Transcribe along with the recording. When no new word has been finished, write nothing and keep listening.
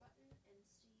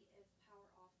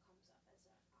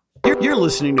You're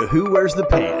listening to Who Wears the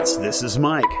Pants. This is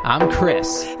Mike. I'm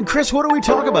Chris. And Chris, what do we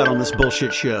talk about on this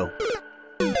bullshit show?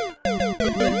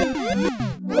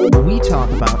 We talk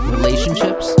about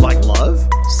relationships, Like love?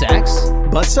 sex,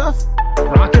 Butt stuff?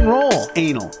 rock and roll,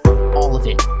 Anal? all of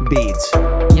it. Beads?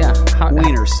 Yeah.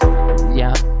 Wieners?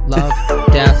 Yeah. Love,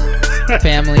 death,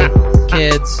 family,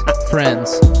 kids,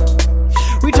 friends.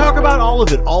 We talk about all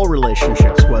of it, all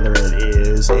relationships, whether it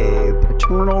is a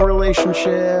paternal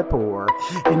relationship or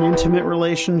an intimate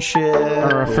relationship.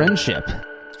 Or a friendship.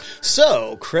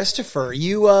 So, Christopher,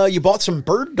 you bought some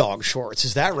bird dog shorts,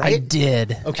 is that right? I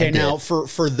did. Okay, I now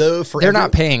did. they're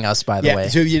not paying us, by the way.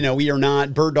 So we are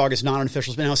not. Bird Dog is not an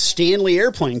official. Now, Stanley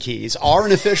Airplane Keys are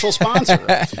an official sponsor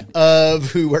of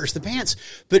Who Wears the Pants.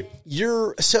 But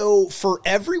for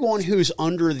everyone who's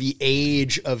under the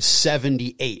age of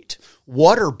 78,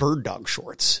 what are Bird Dog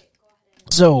shorts?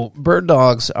 So bird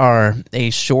dogs are a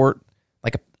short,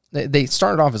 they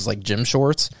started off as like gym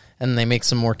shorts, and they make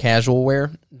some more casual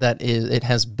wear. It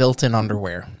has built-in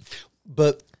underwear.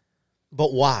 But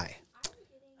why?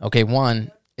 Okay,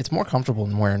 one, it's more comfortable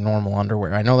than wearing normal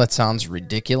underwear. I know that sounds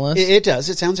ridiculous. It does.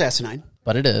 It sounds asinine.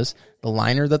 But it is. The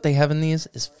liner that they have in these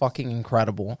is fucking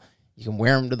incredible. You can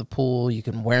wear them to the pool. You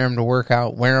can wear them to work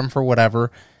out. Wear them for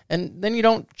whatever. And then you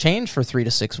don't change for 3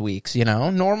 to 6 weeks,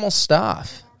 normal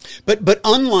stuff. But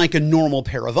unlike a normal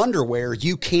pair of underwear,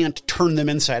 you can't turn them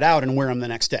inside out and wear them the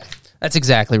next day. That's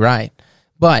exactly right.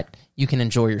 But you can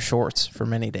enjoy your shorts for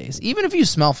many days. Even if you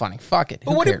smell funny, fuck it.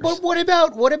 Who cares? But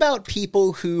what about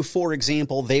people who, for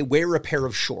example, they wear a pair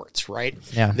of shorts, right?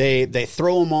 Yeah. They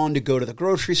throw them on to go to the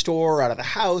grocery store, out of the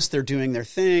house, they're doing their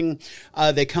thing.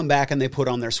 They come back and they put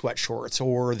on their sweat shorts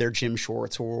or their gym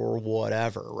shorts or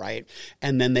whatever, right?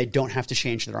 And then they don't have to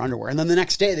change their underwear. And then the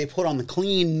next day they put on the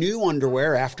clean new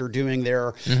underwear after doing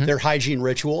their hygiene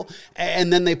ritual.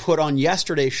 And then they put on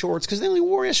yesterday's shorts because they only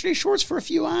wore yesterday's shorts for a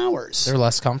few hours. They're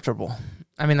less comfortable.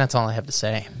 I mean, that's all I have to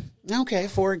say. Okay,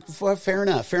 fair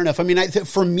enough. I mean,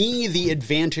 for me, the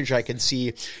advantage I could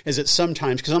see is that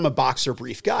sometimes, because I'm a boxer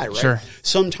brief guy, right? Sure.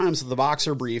 Sometimes the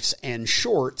boxer briefs and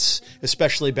shorts,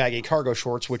 especially baggy cargo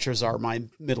shorts, which are my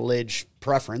middle-age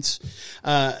preference,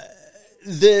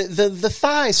 the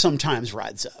thigh sometimes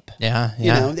rides up. Yeah.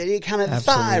 The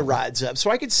thigh rides up.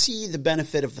 So I could see the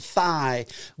benefit of the thigh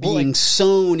being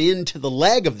sewn into the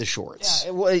leg of the shorts.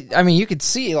 Yeah, well, I mean, you could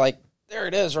see, there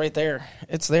it is right there.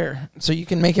 It's there. So you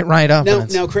can make it right up.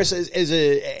 Now, Chris, so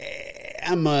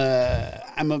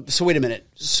wait a minute.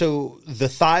 So the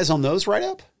thighs on those right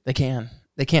up? They can.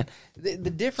 The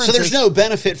difference So there's is, no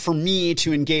benefit for me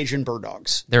to engage in bird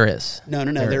dogs. There is. No.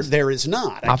 There is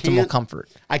not. Optimal comfort.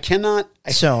 I cannot.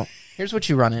 So here's what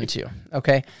you run into,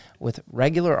 okay? With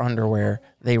regular underwear,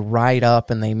 they ride up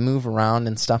and they move around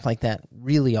and stuff like that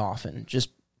really often,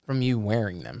 just from you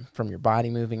wearing them, from your body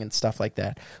moving and stuff like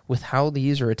that. With how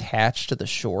these are attached to the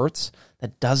shorts,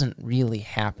 that doesn't really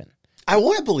happen. I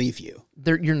want to believe you.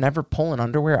 You're never pulling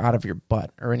underwear out of your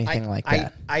butt or anything like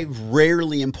that. I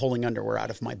rarely am pulling underwear out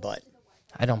of my butt.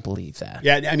 I don't believe that.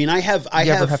 Yeah, I mean, I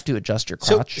ever have to adjust your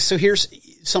crotch? So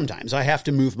sometimes I have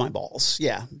to move my balls.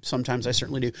 Yeah, sometimes I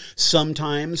certainly do.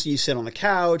 Sometimes you sit on the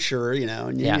couch or,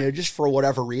 just for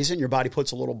whatever reason, your body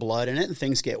puts a little blood in it and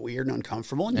things get weird and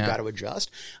uncomfortable and you've got to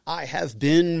adjust. I have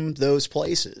been those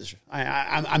places.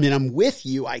 I mean, I'm with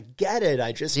you. I get it.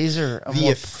 I just, the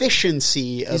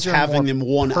efficiency of having them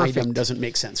one item doesn't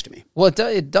make sense to me. Well,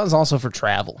 it does also for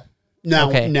travel.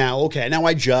 Now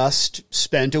I just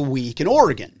spent a week in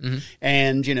Oregon,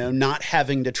 and not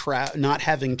having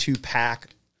to pack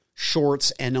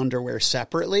shorts and underwear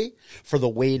separately for the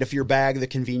weight of your bag, the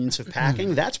convenience of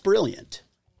packing. That's brilliant.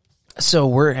 So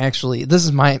we're actually,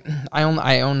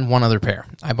 I own one other pair.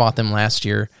 I bought them last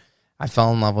year. I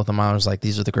fell in love with them. I was like,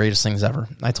 these are the greatest things ever.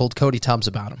 I told Cody Tubbs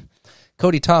about them.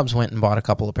 Cody Tubbs went and bought a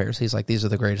couple of pairs. He's like, these are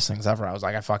the greatest things ever. I was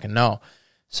like, I fucking know.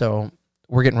 So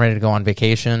we're getting ready to go on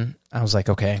vacation. I was like,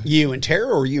 okay. You and Tara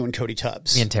or you and Cody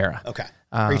Tubbs? Me and Tara. Okay.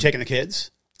 Are you taking the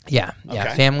kids? Yeah.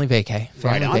 Okay. Family vacay.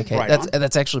 Right on.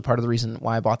 That's actually part of the reason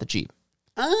why I bought the Jeep.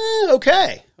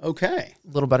 Okay. A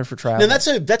little better for travel. Now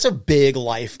that's a big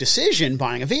life decision,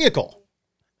 buying a vehicle.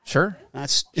 Sure.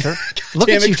 That's sure. Look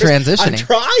at you transitioning. I'm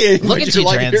trying. Look at you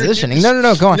transitioning.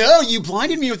 No, go on. No, you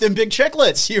blinded me with them big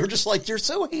chiclets. You were just like, you're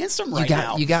so handsome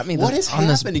now. You got me. What is on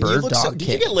happening? This bird dog Did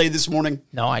you get laid this morning?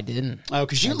 No, I didn't. Oh,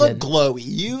 because you look glowy.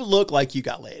 You look like you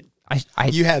got laid.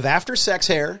 You have after sex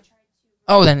hair.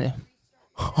 Oh, then.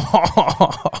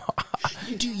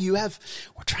 You do. You have.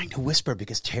 We're trying to whisper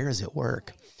because Tara's at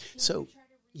work. So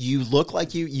you look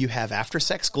like you have after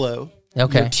sex glow.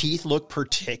 Okay. Your teeth look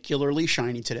particularly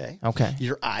shiny today. Okay.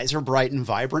 Your eyes are bright and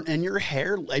vibrant, and your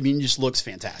hair, I mean, just looks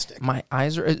fantastic. My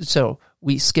eyes are... So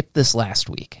we skipped this last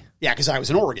week. Yeah, because I was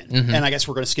in Oregon. And I guess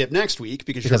we're going to skip next week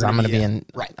because I'm going to be in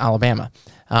Alabama.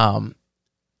 I'm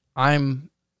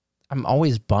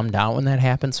always bummed out when that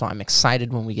happens, so I'm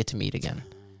excited when we get to meet again.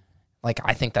 Like,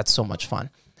 I think that's so much fun.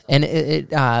 And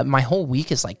my whole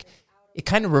week is like, it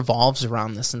kind of revolves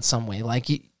around this in some way. Like,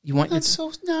 you want...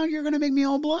 So now you're going to make me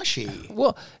all blushy.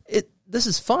 Well, this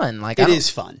is fun. Like, it is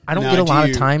fun. I don't get a lot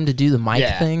of time to do the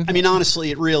mic thing. I mean,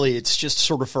 honestly, it's just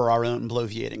sort of for our own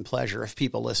bloviating pleasure. If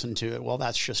people listen to it, well,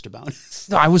 that's just about it.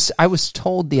 No, I was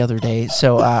told the other day,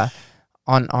 so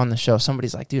on the show,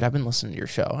 somebody's like, dude, I've been listening to your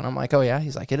show. And I'm like, oh, yeah?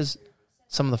 He's like, it is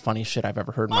some of the funniest shit I've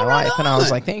ever heard in my life. And I was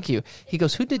like, thank you. He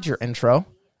goes, who did your intro?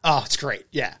 Oh, it's great.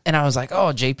 Yeah. And I was like, oh,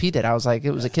 JP did. I was like,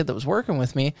 it was a kid that was working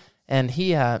with me. And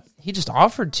he just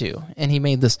offered to, and he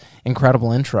made this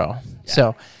incredible intro. Yeah.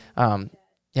 So,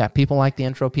 people like the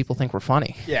intro. People think we're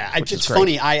funny. Yeah, it's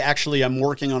funny. I'm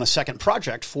working on a second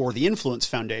project for the Influence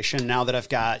Foundation now that I've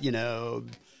got, 2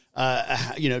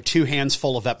 hands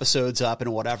full of episodes up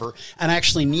and whatever. And I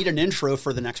actually need an intro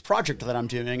for the next project that I'm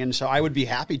doing. And so I would be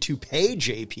happy to pay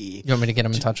JP. You want me to get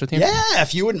him in touch with you? Yeah,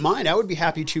 if you wouldn't mind, I would be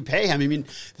happy to pay him. I mean,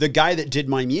 the guy that did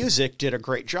my music did a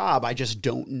great job. I just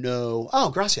don't know. Oh,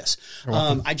 gracias.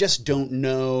 I just don't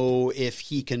know if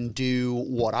he can do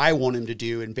what I want him to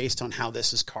do. And based on how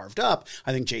this is carved up,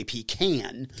 I think JP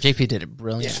can. JP did it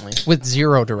brilliantly with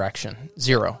zero direction.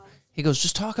 Zero. He goes,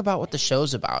 just talk about what the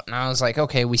show's about. And I was like,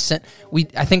 okay,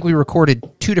 I think we recorded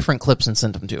 2 different clips and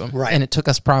sent them to him. Right. And it took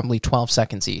us probably 12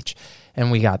 seconds each.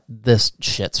 And we got this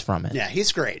shits from it. Yeah,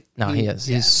 he's great. No, he is.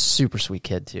 Yeah. He's a super sweet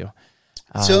kid, too.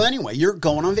 So anyway, you're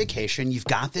going on vacation. You've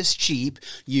got this Jeep.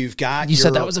 You've got. You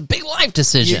said that was a big life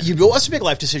decision. It was a big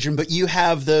life decision, but you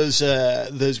have those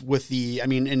with the. I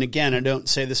mean, and again, I don't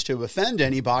say this to offend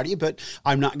anybody, but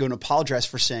I'm not going to apologize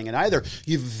for saying it either.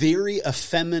 You have very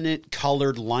effeminate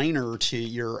colored liner to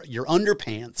your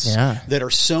underpants that are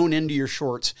sewn into your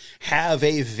shorts. Have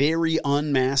a very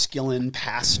unmasculine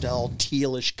pastel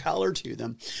tealish color to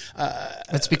them.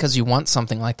 That's because you want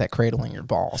something like that cradling your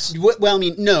balls. Well, I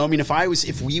mean, no. I mean,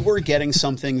 if we were getting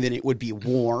something, then it would be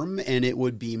warm and it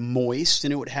would be moist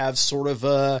and it would have sort of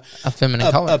a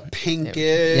feminine color, a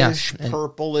pinkish,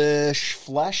 purplish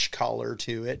flesh color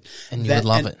to it. And you would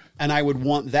love it. And I would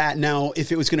want that. Now,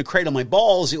 if it was going to cradle my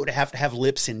balls, it would have to have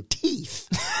lips and teeth.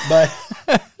 But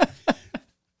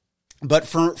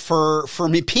for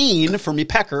me peen, for me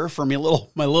pecker, for my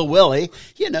little Willie,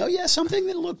 something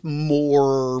that looked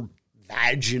more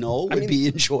vaginal would be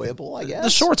enjoyable, I guess. The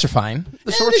shorts are fine.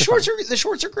 The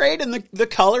shorts are great, and the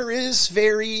color is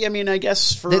very. I mean, I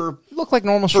guess they look like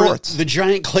normal shorts. The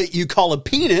giant clit you call a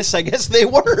penis, I guess they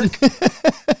work.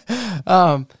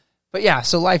 But yeah,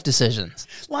 so life decisions.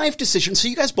 So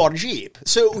you guys bought a Jeep.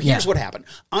 So here's what happened.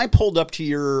 I pulled up to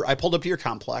your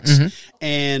complex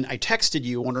and I texted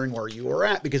you wondering where you were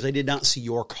at because I did not see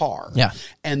your car. Yeah.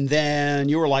 And then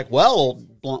you were like, well,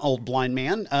 old blind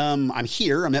man, I'm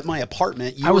here. I'm at my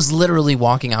apartment. I was literally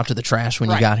walking out to the trash when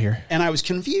you got here. And I was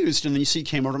confused. And then you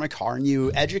came over to my car and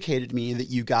you educated me that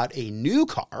you got a new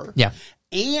car. Yeah.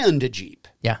 And a Jeep.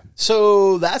 Yeah.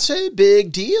 So that's a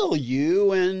big deal.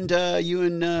 You and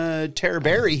Tara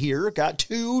Berry here got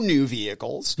 2 new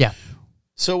vehicles. Yeah.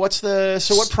 So what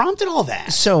prompted all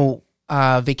that? So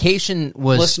vacation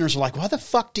was. Listeners are like, why the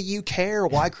fuck do you care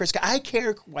why Chris got? I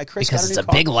care why Chris got a new car. Because it's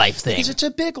a big life thing. Because it's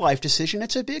a big life decision.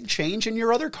 It's a big change. And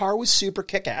your other car was super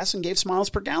kick-ass and gave miles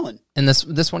per gallon. And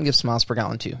this one gives miles per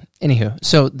gallon too. Anywho,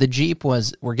 so the Jeep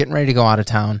we're getting ready to go out of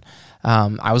town.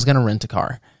 I was going to rent a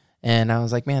car. And I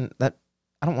was like, man, I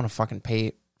don't want to fucking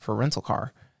pay for a rental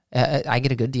car. I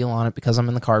get a good deal on it because I'm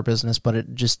in the car business, but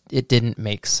it didn't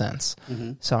make sense.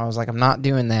 Mm-hmm. So I was like, I'm not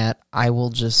doing that. I will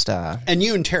just... And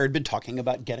you and Tara had been talking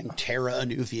about getting Tara a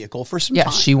new vehicle for some time.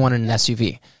 Yeah, she wanted an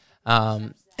SUV.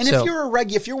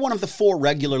 If you're one of the 4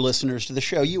 regular listeners to the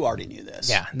show, you already knew this.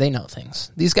 Yeah, they know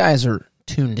things. These guys are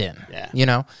tuned in,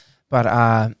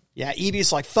 But... yeah,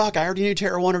 EB's like, fuck, I already knew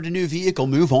Tara wanted a new vehicle.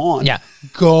 Move on. Yeah.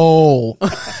 Go.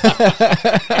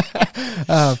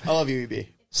 I love you, EB.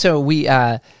 So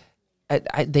they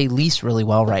lease really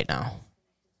well right now.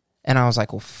 And I was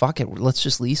like, well, fuck it. Let's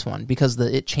just lease one. Because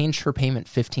it changed her payment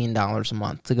 $15 a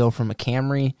month to go from a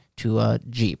Camry to a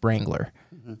Jeep Wrangler.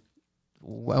 Mm-hmm.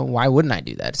 Well, why wouldn't I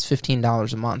do that? It's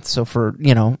 $15 a month. So for,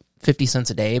 50 cents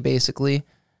a day, basically,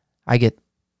 I get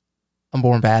a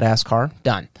more badass car.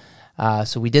 Done.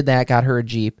 So we did that, got her a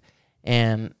Jeep,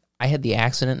 and I had the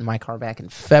accident in my car back in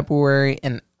February,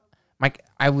 and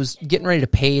I was getting ready to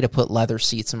pay to put leather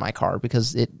seats in my car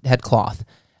because it had cloth.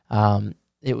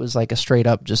 it was like a straight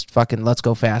up just fucking let's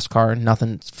go fast car.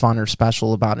 Nothing fun or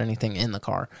special about anything in the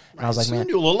car. And I was like, so man,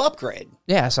 do a little upgrade.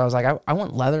 Yeah, so I was like, I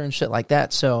want leather and shit like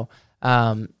that. So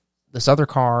this other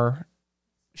car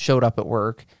showed up at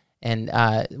work and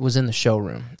was in the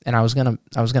showroom, and I was gonna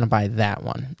buy that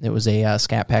one. It was a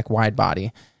Scat Pack wide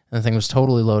body. And the thing was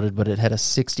totally loaded, but it had a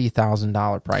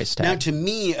 $60,000 price tag. Now, to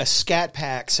me, a Scat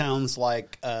Pack sounds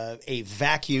like a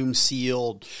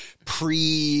vacuum-sealed,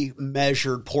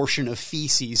 pre-measured portion of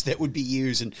feces that would be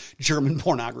used in German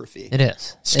pornography. It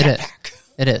is. Scat Pack.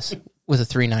 It is, with a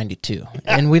 392.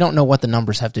 And we don't know what the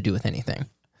numbers have to do with anything.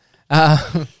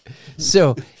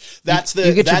 So that's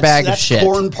you get your bag of shit.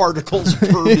 Corn particles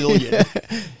per million.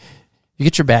 You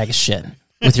get your bag of shit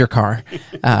with your car.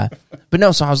 But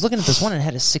no, so I was looking at this one and it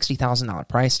had a $60,000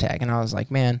 price tag. And I was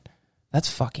like, man, that's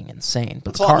fucking insane.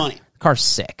 But that's a lot of money. The car's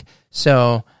sick.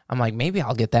 So I'm like, maybe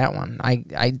I'll get that one.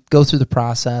 I go through the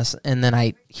process and then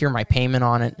I hear my payment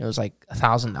on it. It was like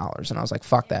 $1,000. And I was like,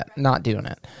 fuck that. Not doing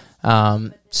it.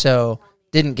 So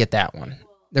didn't get that one.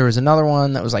 There was another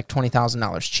one that was like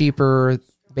 $20,000 cheaper.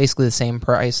 Basically the same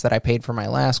price that I paid for my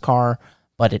last car,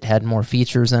 but it had more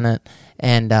features in it.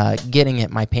 And getting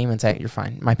it, my payments, you're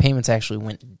fine. My payments actually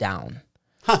went down.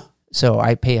 Huh. So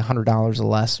I pay $100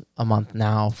 less a month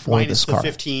now for Minus this car. the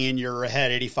 15, you're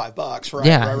ahead $85, right?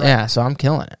 Yeah, right. yeah. So I'm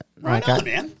killing it. Right on,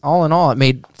 man. All in all, it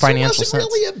made financial sense. It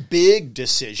wasn't really a big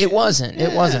decision. It wasn't. Yeah.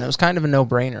 It wasn't. It was kind of a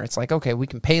no-brainer. It's like, okay, we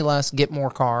can pay less, get more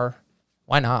car.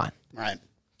 Why not? Right.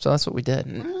 So that's what we did.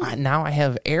 And now I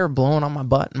have air blowing on my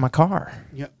butt in my car.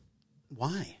 Yeah.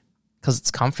 Why? Because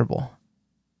it's comfortable.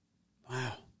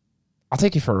 Wow. I'll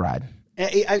take you for a ride.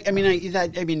 I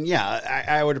mean, yeah,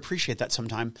 I would appreciate that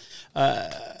sometime.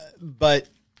 But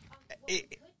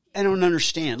I don't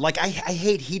understand. Like, I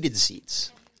hate heated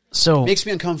seats. So it makes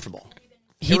me uncomfortable.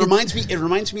 It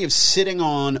reminds me of sitting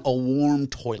on a warm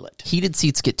toilet. Heated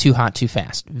seats get too hot too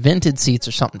fast. Vented seats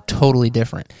are something totally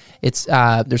different. It's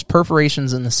there's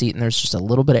perforations in the seat, and there's just a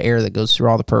little bit of air that goes through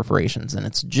all the perforations, and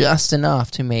it's just enough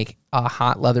to make a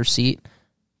hot leather seat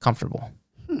comfortable.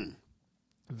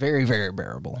 Very, very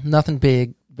bearable. Nothing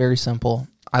big, very simple.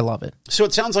 I love it. So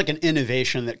it sounds like an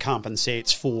innovation that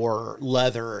compensates for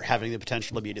leather having the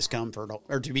potential to be discomfort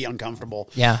or to be uncomfortable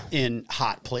in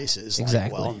hot places.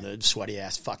 Exactly. Like, well, in the sweaty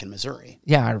ass fucking Missouri.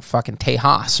 Yeah, or fucking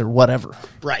Tejas or whatever.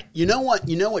 Right. You know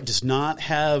what does not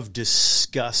have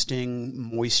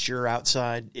disgusting moisture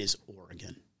outside is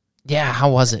Oregon. Yeah, how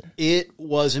was it? It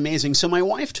was amazing. So my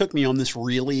wife took me on this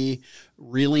really,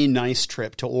 really nice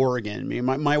trip to Oregon. I mean,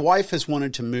 my wife has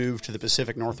wanted to move to the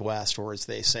Pacific Northwest, or as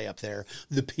they say up there,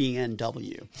 the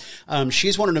PNW.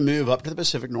 She's wanted to move up to the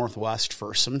Pacific Northwest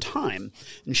for some time,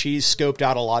 and she's scoped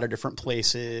out a lot of different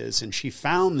places, and she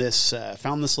found this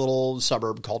little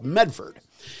suburb called Medford.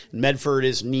 Medford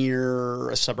is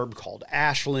near a suburb called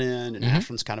Ashland, and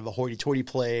Ashland's kind of a hoity-toity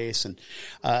place. And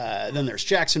then there's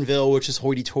Jacksonville, which is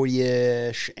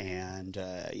hoity-toity-ish, and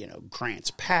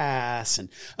Grants Pass, and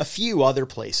a few other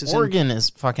places. Oregon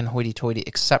is fucking hoity-toity,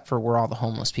 except for where all the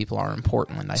homeless people are in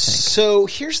Portland, I think. So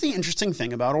here's the interesting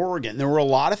thing about Oregon. There were a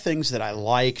lot of things that I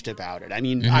liked about it. I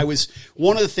mean,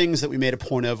 one of the things that we made a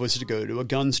point of was to go to a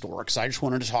gun store, because I just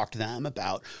wanted to talk to them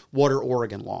about what are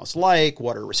Oregon laws like,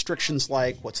 what are restrictions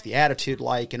like, what's the attitude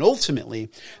like. And ultimately,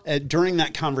 during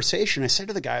that conversation, I said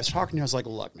to the guy I was talking to, I was like,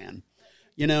 look, man,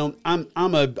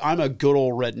 I'm a good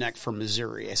old redneck from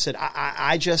Missouri. I said,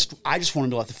 I just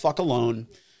want to let the fuck alone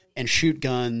and shoot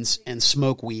guns and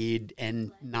smoke weed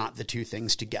and not the two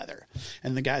things together.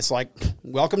 And the guy's like,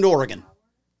 welcome to Oregon.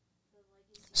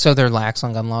 So they're lax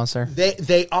on gun laws there?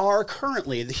 They are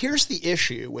currently. Here's the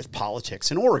issue with politics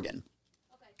in Oregon.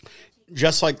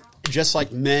 Just like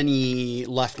many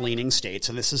left-leaning states,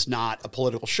 and this is not a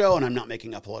political show, and I'm not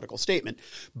making a political statement,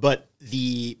 but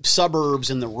the suburbs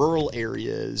and the rural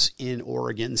areas in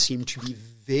Oregon seem to be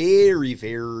very,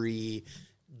 very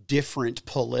different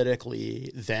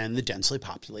politically than the densely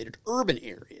populated urban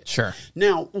areas. Sure.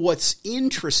 Now, what's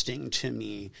interesting to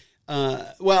me,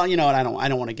 well, you know what, I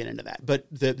don't want to get into that, but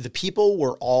the people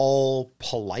were all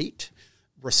polite,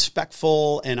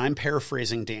 respectful, and I'm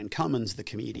paraphrasing Dan Cummins, the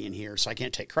comedian here, so I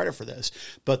can't take credit for this,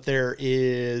 but there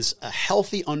is a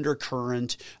healthy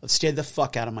undercurrent of stay the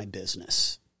fuck out of my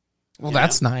business. Well,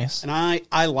 that's nice. And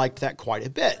I liked that quite a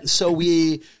bit. And so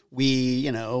we we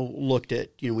looked at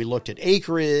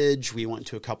acreage. We went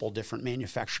to a couple different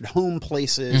manufactured home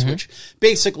places, which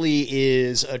basically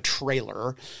is a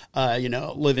trailer,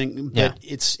 living, but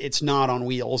it's not on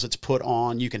wheels. It's put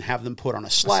on. You can have them put on a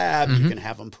slab. You can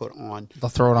have them put on. They'll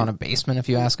throw it on a basement if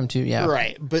you ask them to. Yeah,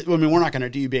 right. But I mean, we're not going to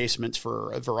do basements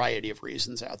for a variety of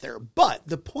reasons out there. But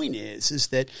the point is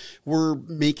that we're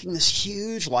making this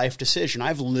huge life decision.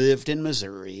 I've lived in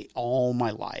Missouri all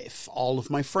my life. All of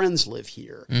my friends live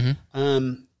here.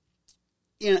 And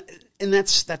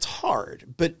that's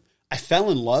hard, but I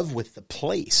fell in love with the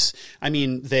place. I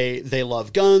mean, they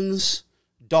love guns,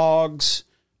 dogs,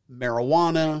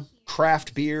 marijuana,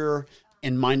 craft beer,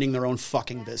 and minding their own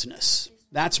fucking business.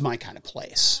 That's my kind of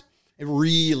place. It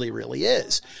really, really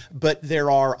is. But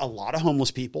there are a lot of homeless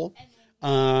people.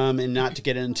 And not to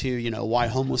get into, why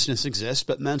homelessness exists,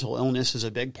 but mental illness is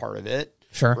a big part of it.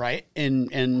 Sure. Right.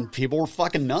 And people are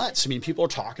fucking nuts. I mean, people are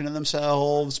talking to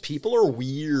themselves. People are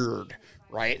weird.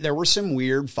 Right. There were some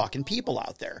weird fucking people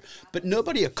out there, but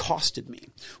nobody accosted me.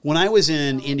 When I was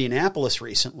in Indianapolis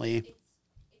recently,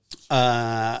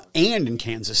 and in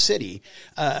Kansas City,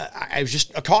 I was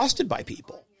just accosted by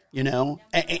people, and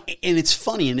it's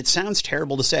funny and it sounds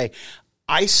terrible to say.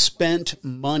 I spent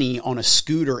money on a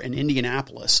scooter in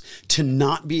Indianapolis to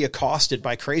not be accosted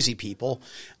by crazy people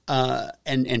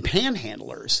and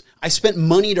panhandlers. I spent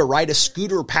money to ride a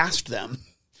scooter past them,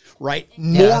 right?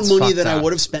 More money than I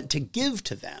would have spent to give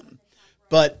to them.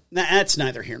 But that's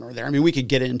neither here nor there. I mean, we could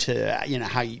get into,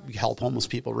 how you help homeless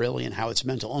people really and how it's a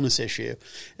mental illness issue,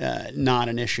 not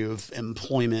an issue of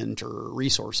employment or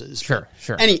resources. Sure.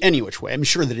 Any which way. I'm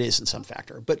sure that it is in some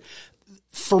factor. But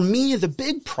for me, the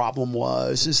big problem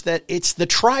is that it's the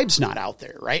tribe's not out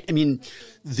there, right? I mean,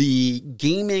 the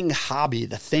gaming hobby,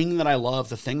 the thing that I love,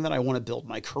 the thing that I want to build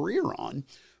my career on,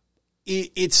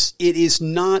 it is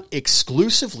not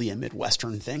exclusively a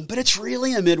Midwestern thing, but it's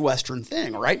really a Midwestern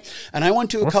thing, right? And I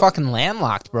went to We're fucking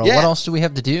landlocked, bro. Yeah, what else do we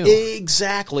have to do?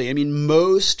 Exactly. I mean,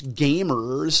 most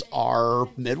gamers are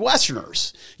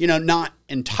Midwesterners. Not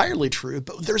entirely true,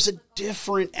 but there's a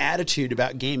different attitude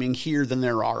about gaming here than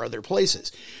there are other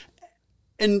places.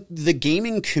 And the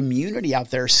gaming community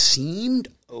out there seemed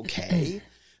okay.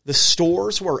 The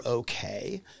stores were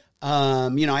okay.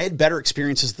 I had better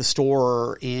experiences at the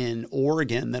store in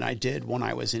Oregon than I did when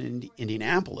I was in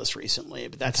Indianapolis recently,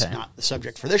 but that's not the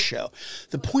subject for this show.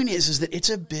 The point is that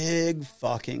it's a big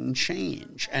fucking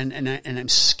change, and I'm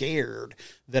scared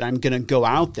that I'm going to go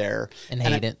out there and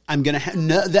hate it. I'm going to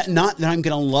not that I'm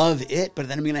going to love it, but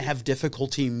then I'm going to have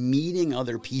difficulty meeting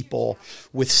other people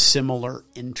with similar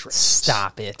interests.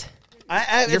 Stop it.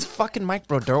 You're fucking Mike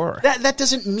Brodeur. That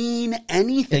doesn't mean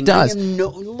anything. It does.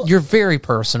 Look, you're very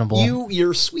personable.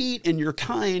 You're sweet and you're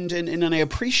kind, and I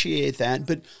appreciate that.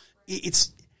 But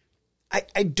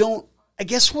I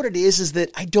guess what it is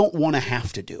that I don't want to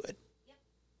have to do it.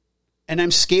 And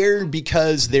I'm scared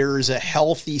because there's a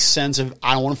healthy sense of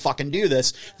I don't want to fucking do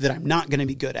this, that I'm not going to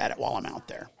be good at it while I'm out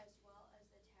there.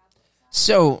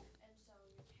 So,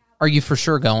 are you for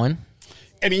sure going?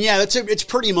 I mean, yeah, it's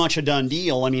pretty much a done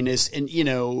deal. I mean, the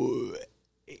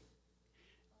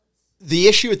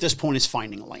issue at this point is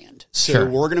finding land. So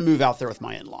we're going to move out there with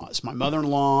my in-laws. My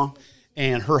mother-in-law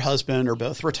and her husband are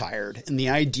both retired. And the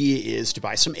idea is to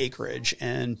buy some acreage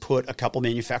and put a couple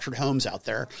manufactured homes out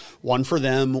there, one for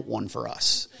them, one for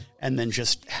us. And then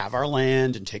just have our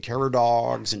land and take care of our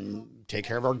dogs and take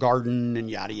care of our garden and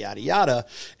yada, yada, yada,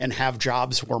 and have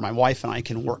jobs where my wife and I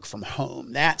can work from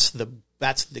home. That's the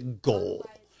goal,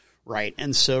 right?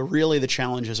 And so really the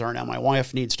challenges are now my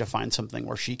wife needs to find something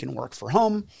where she can work from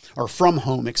home.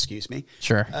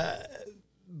 Sure.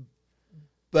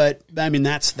 But I mean,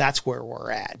 that's where we're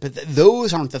at. But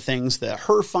those aren't the things that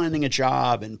her finding a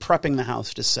job and prepping the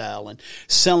house to sell and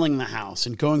selling the house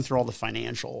and going through all the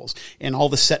financials and all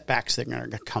the setbacks that are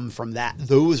going to come from that.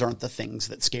 Those aren't the things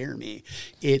that scare me.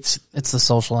 It's the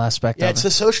social aspect of it. It's the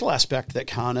social aspect that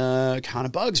kind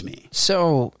of bugs me.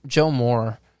 So Joe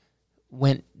Moore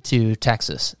went to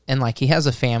Texas and he has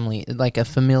a family, like a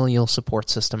familial support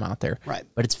system out there. Right.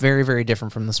 But it's very, very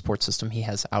different from the support system he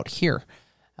has out here.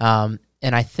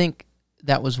 And I think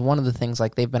that was one of the things,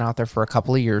 they've been out there for a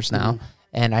couple of years now,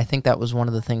 and I think that was one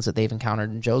of the things that they've encountered,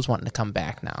 and Joe's wanting to come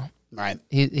back now. Right.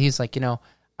 He's like,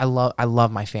 I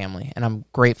love my family, and I'm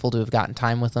grateful to have gotten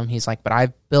time with them. He's like, but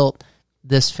I've built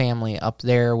this family up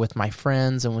there with my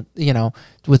friends and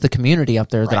with the community up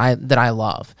there that I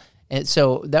love. And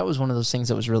so that was one of those things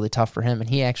that was really tough for him, and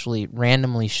he actually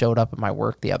randomly showed up at my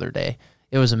work the other day.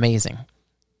 It was amazing.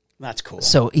 That's cool.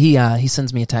 So he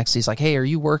sends me a text. He's like, hey, are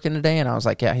you working today? And I was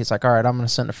like, yeah. He's like, all right, I'm going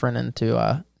to send a friend in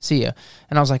to see you.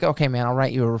 And I was like, okay, man, I'll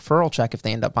write you a referral check if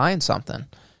they end up buying something.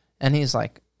 And he's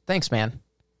like, thanks, man.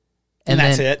 And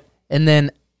that's it. And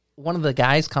then one of the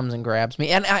guys comes and grabs me.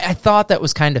 And I thought that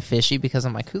was kind of fishy because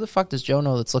I'm like, who the fuck does Joe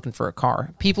know that's looking for a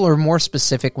car? People are more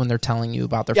specific when they're telling you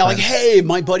about their friends. Like, hey,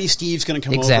 my buddy Steve's going to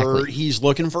come over. He's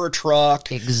looking for a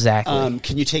truck. Exactly.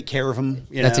 Can you take care of him?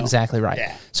 That's exactly right.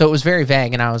 Yeah. So it was very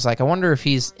vague, and I was like, I wonder if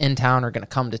he's in town or going to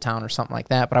come to town or something like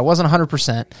that. But I wasn't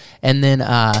 100%. And then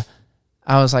I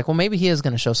was like, well, maybe he is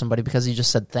going to show somebody because he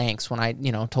just said thanks when I,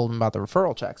 told him about the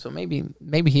referral check. So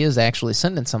maybe he is actually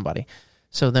sending somebody.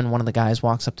 So then one of the guys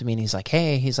walks up to me and he's like,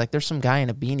 hey, there's some guy in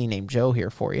a beanie named Joe here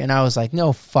for you. And I was like,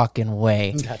 no fucking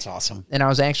way. That's awesome. And I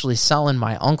was actually selling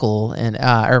my uncle and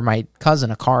or my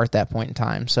cousin a car at that point in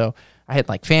time. So I had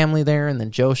like family there, and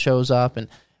then Joe shows up, and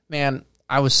man,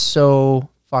 I was so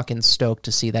fucking stoked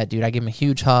to see that dude. I gave him a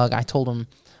huge hug. I told him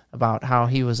about how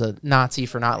he was a Nazi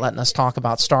for not letting us talk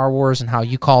about Star Wars and how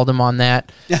you called him on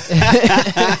that.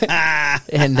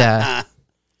 And it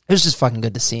was just fucking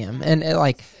good to see him. And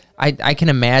I can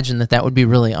imagine that would be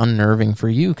really unnerving for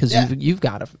you because you've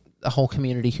got a whole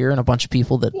community here and a bunch of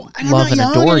people that love and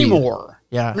adore you.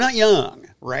 Yeah, I'm not young,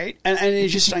 right? And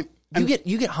it's just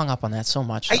you get hung up on that so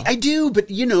much. I do, but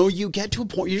you get to a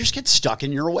point you just get stuck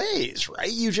in your ways,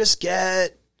 right? You just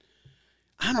get,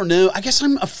 I don't know. I guess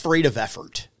I'm afraid of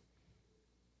effort.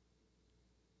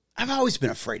 I've always been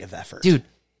afraid of effort, dude.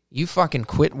 You fucking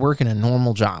quit working a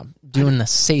normal job, doing the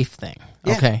safe thing,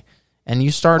 okay? And you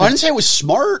started. I didn't say it was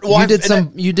smart. Well, I've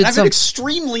had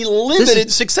extremely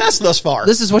limited success thus far.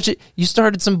 This is what you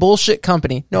started some bullshit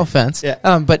company. No offense,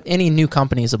 but any new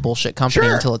company is a bullshit company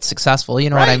until it's successful.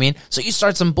 You know what I mean? So you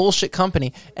start some bullshit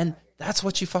company, and that's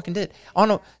what you fucking did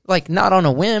not on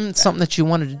a whim. It's something that you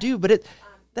wanted to do, but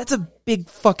that's a big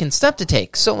fucking step to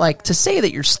take. So to say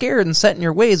that you're scared and set in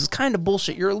your ways is kind of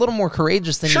bullshit. You're a little more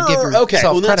courageous than you give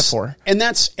yourself credit for, and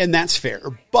that's fair,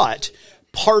 but.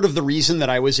 Part of the reason that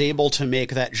I was able to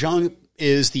make that jump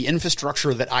is the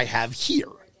infrastructure that I have here.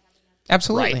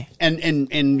 Absolutely. Right? And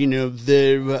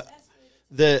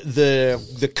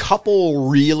the couple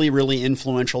really, really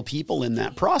influential people in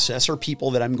that process are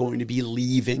people that I'm going to be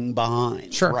leaving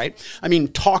behind. Sure. Right? I mean,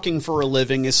 talking for a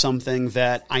living is something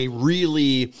that I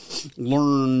really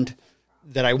learned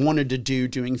that I wanted to do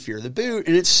doing Fear the Boot,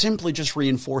 and it's simply just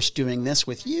reinforced doing this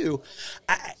with you.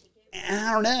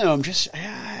 I don't know.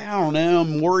 I don't know.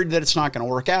 I'm worried that it's not going to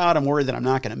work out. I'm worried that I'm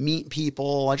not going to meet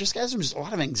people. I just got a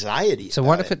lot of anxiety. So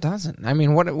what if it doesn't? I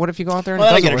mean, what if you go out there and it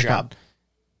doesn't get a work job? Out?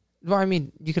 Well, I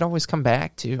mean, you could always come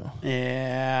back too.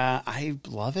 Yeah, I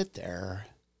love it there.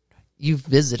 You've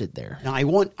visited there. No, I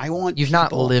want. You've people.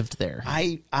 not lived there.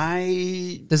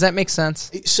 Does that make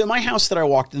sense? So my house that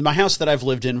I've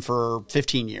lived in for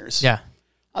 15 years. Yeah. That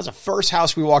was the first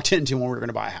house we walked into when we were going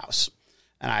to buy a house.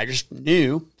 And I just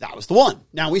knew that was the one.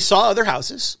 Now, we saw other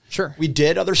houses. Sure. We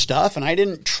did other stuff, and I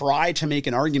didn't try to make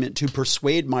an argument to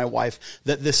persuade my wife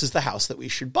that this is the house that we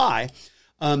should buy.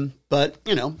 But,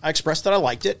 I expressed that I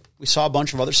liked it. We saw a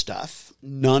bunch of other stuff.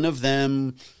 None of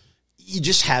them, you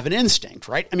just have an instinct,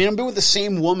 right? I mean, I've been with the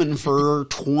same woman for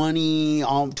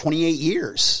 28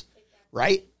 years,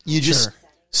 right? You just,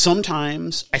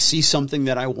 sometimes I see something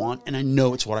that I want, and I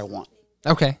know it's what I want.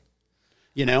 Okay.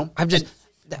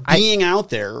 Being out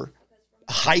there,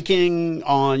 hiking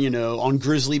on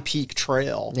Grizzly Peak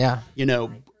Trail,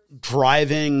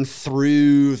 driving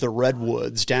through the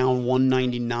redwoods down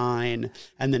 199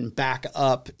 and then back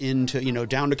up into,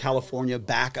 down to California,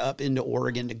 back up into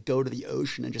Oregon to go to the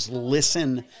ocean and just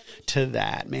listen to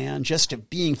that, man, just to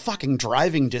being fucking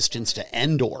driving distance to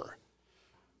Endor.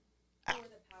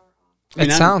 It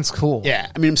sounds cool.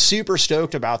 Yeah. I mean, I'm super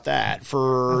stoked about that I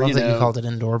love that you called it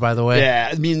indoor, by the way. Yeah.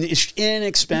 I mean, it's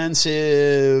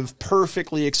inexpensive,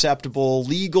 perfectly acceptable,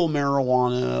 legal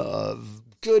marijuana of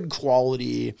good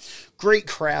quality, great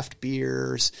craft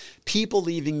beers, people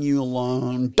leaving you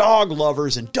alone, dog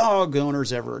lovers and dog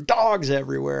owners dogs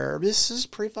everywhere. This is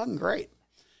pretty fucking great.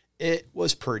 It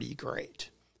was pretty great.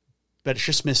 But it's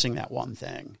just missing that one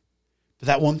thing. But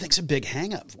that one thing's a big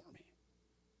hang up for me.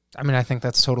 I mean, I think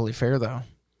that's totally fair, though.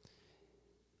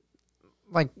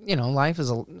 Life is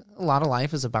a lot of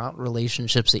life is about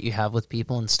relationships that you have with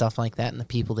people and stuff like that, and the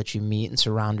people that you meet and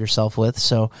surround yourself with.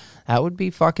 So that would be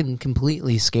fucking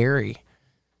completely scary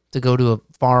to go to a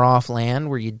far off land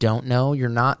where you don't know. You're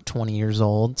not 20 years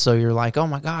old, so you're like, oh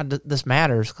my God, this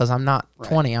matters because I'm not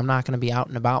 20. I'm not going to be out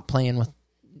and about playing with,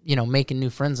 making new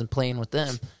friends and playing with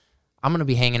them. I'm going to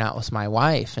be hanging out with my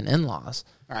wife and in-laws.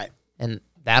 All right. And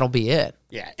that'll be it.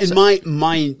 Yeah. And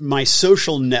my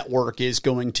social network is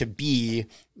going to be,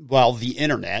 the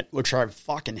internet, which I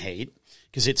fucking hate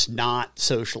because it's not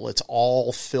social. It's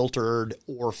all filtered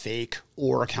or fake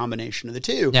or a combination of the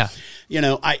two. Yeah.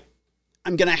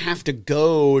 I'm going to have to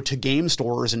go to game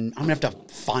stores and I'm going to have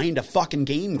to find a fucking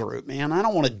game group, man. I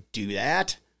don't want to do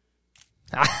that.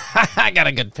 I got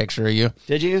a good picture of you.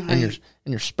 Did you? In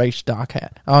your space dock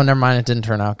hat. Oh, never mind. It didn't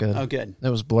turn out good. Oh, good. It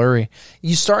was blurry.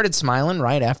 You started smiling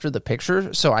right after the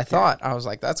picture, so I was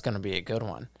like, that's going to be a good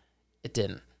one. It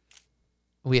didn't.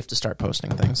 We have to start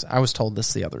posting things. I was told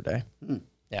this the other day.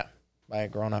 Yeah, by a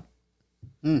grown-up.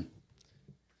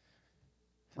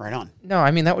 Right on. No,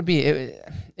 I mean, that would be,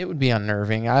 it would be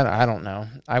unnerving. I don't know.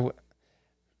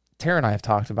 Tara and I have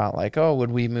talked about, like, oh,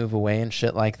 would we move away and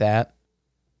shit like that?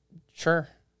 Sure.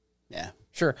 Yeah.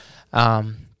 Sure. But,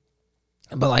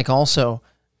 like, also,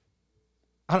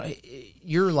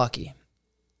 you're lucky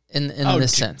in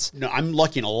this sense. No, I'm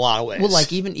lucky in a lot of ways. Well,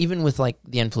 like, even with, like,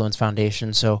 the Influence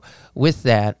Foundation, so with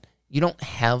that, you don't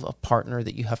have a partner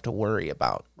that you have to worry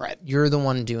about. Right. You're the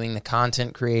one doing the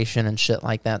content creation and shit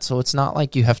like that. So it's not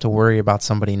like you have to worry about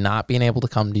somebody not being able to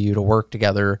come to you to work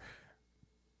together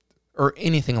or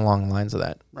anything along the lines of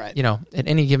that. Right. You know, at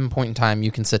any given point in time,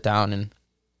 you can sit down and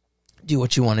do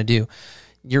what you want to do.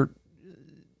 You're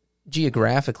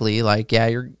geographically, like, yeah,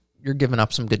 you're giving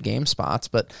up some good game spots,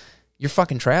 but you're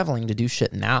fucking traveling to do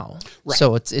shit now. Right.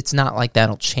 So it's not like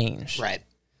that'll change. Right.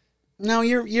 No,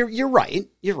 you're right.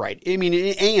 You're right. I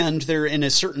mean, and there, in a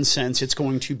certain sense, it's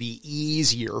going to be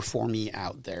easier for me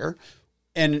out there.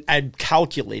 And I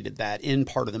calculated that in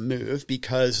part of the move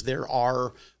because there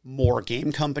are more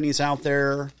game companies out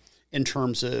there in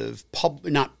terms of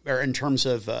content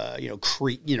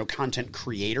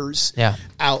creators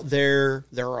out there.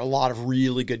 There are a lot of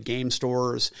really good game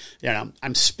stores. You know,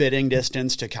 I'm spitting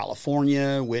distance to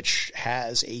California, which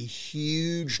has a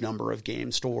huge number of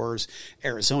game stores.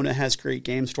 Arizona has great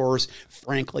game stores.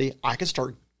 Frankly, I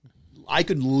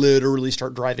could literally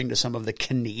start driving to some of the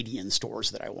Canadian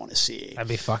stores that I want to see. That'd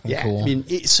be fucking cool. I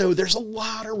mean, so there's a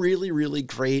lot of really, really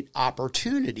great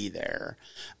opportunity there.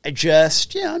 I'm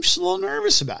just a little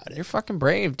nervous about it. You're fucking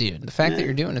brave, dude. The fact that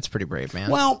you're doing it's pretty brave,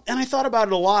 man. Well, and I thought about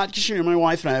it a lot because, you know, my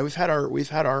wife and I, we've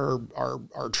had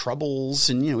our troubles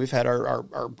and, you know, we've had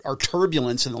our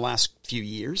turbulence in the last few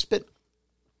years, but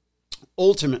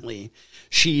ultimately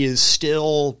she is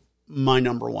still my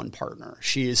number one partner.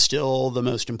 She is still the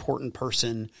most important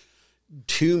person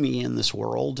to me in this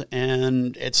world,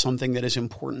 and it's something that is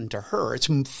important to her. It's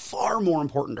far more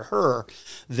important to her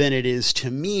than it is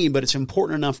to me, but it's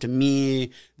important enough to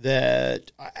me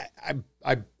that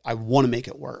I want to make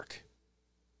it work.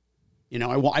 You know,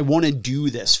 I want to do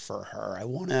this for her.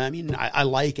 I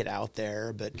like it out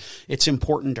there, but it's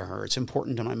important to her. It's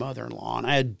important to my mother-in-law, and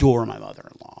I adore my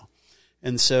mother-in-law.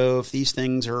 And so if these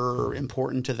things are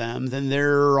important to them, then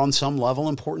they're on some level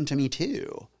important to me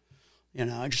too. You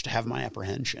know, just to have my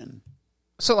apprehension.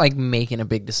 So, like, making a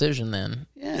big decision then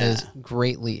is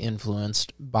greatly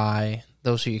influenced by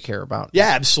those who you care about.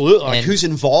 Yeah, absolutely. Like, who's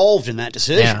involved in that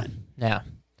decision? Yeah.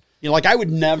 You know, like, I would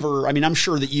never, I mean, I'm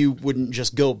sure that you wouldn't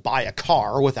just go buy a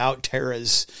car without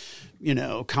Tara's, you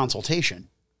know, consultation.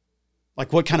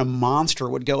 Like, what kind of monster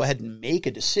would go ahead and make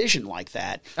a decision like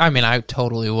that? I mean, I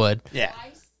totally would. Yeah.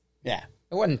 Yeah.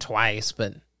 It wasn't twice,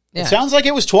 but yeah. It sounds like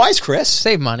it was twice, Chris.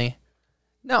 Save money.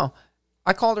 No.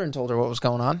 I called her and told her what was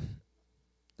going on.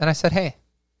 And I said, hey,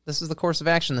 this is the course of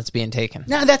action that's being taken.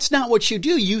 No, that's not what you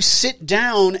do. You sit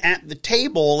down at the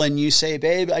table and you say,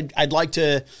 babe, I'd like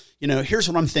to, you know, here's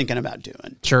what I'm thinking about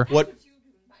doing. Sure. What?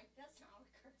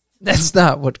 That's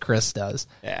not what Chris does.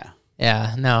 Yeah.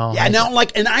 Yeah, no. Yeah, no,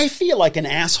 like, and I feel like an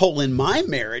asshole in my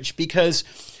marriage because,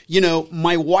 you know,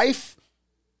 my wife,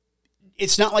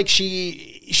 it's not like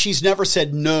she's never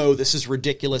said, no, this is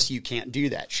ridiculous, you can't do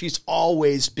that. She's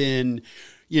always been,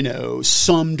 you know,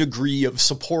 some degree of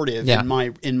supportive in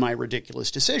my ridiculous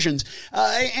decisions.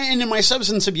 And in my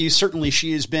substance abuse, certainly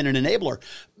she has been an enabler.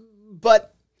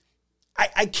 But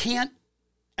I can't,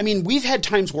 I mean, we've had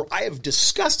times where I have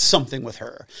discussed something with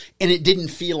her and it didn't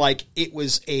feel like it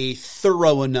was a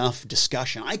thorough enough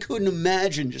discussion. I couldn't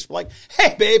imagine just like,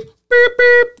 hey, babe, beep,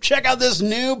 beep, check out this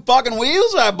new fucking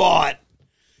wheels I bought.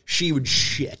 She would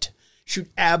shit. She would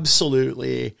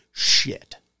absolutely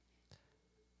shit.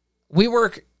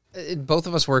 Both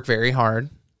of us work very hard.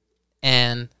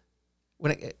 And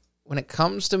when it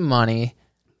comes to money,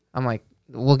 I'm like,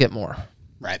 we'll get more.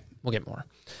 Right. We'll get more.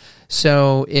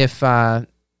 So if... yeah,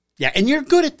 and you're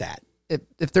good at that.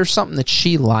 If there's something that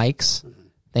she likes,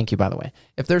 thank you, by the way.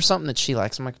 If there's something that she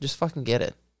likes, I'm like, just fucking get it.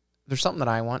 If there's something that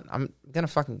I want, I'm going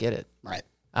to fucking get it. Right.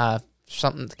 If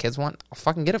something the kids want, I'll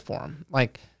fucking get it for them.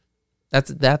 Like,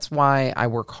 that's why I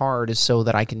work hard, is so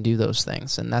that I can do those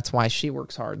things. And that's why she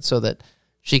works hard, so that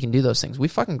she can do those things. We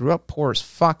fucking grew up poor as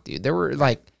fuck, dude. There were,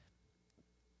 like,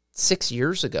 6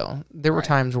 years ago, there were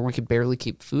times where we could barely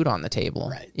keep food on the table.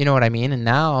 Right. You know what I mean? And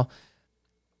now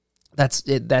that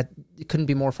it couldn't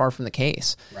be more far from the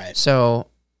case. Right. So,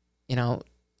 you know,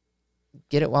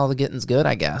 get it while the getting's good,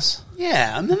 I guess.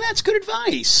 Yeah, I mean, that's good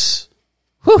advice.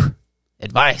 Whew.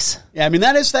 Advice. Yeah, I mean,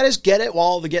 that is get it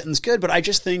while the getting's good. But I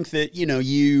just think that, you know,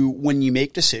 when you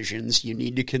make decisions, you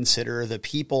need to consider the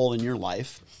people in your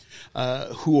life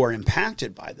who are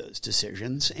impacted by those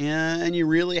decisions. And you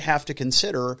really have to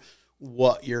consider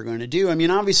what you're going to do. I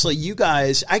mean, obviously, you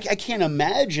guys, I can't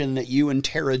imagine that you and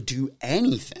Tara do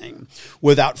anything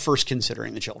without first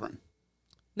considering the children.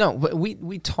 No, but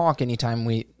we talk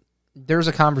anytime there's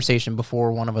a conversation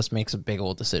before one of us makes a big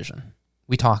old decision.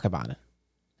 We talk about it.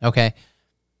 Okay?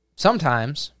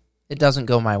 Sometimes it doesn't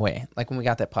go my way. Like when we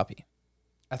got that puppy.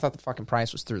 I thought the fucking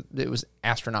price was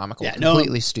astronomical. Yeah,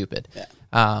 completely stupid.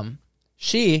 Yeah.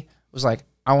 She was like,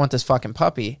 I want this fucking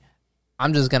puppy.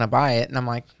 I'm just going to buy it. And I'm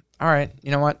like, all right,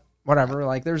 you know what? Whatever.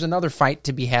 Like there's another fight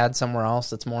to be had somewhere else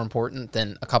that's more important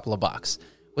than a couple of bucks.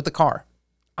 With the car,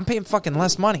 I'm paying fucking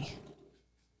less money.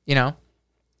 You know?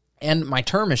 And my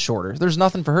term is shorter. There's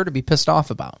nothing for her to be pissed off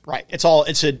about. Right. It's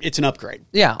an upgrade.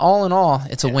 Yeah. All in all,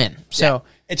 it's a win. So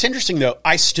it's interesting though.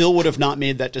 I still would have not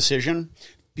made that decision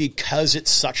because it's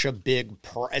such a big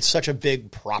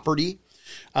property.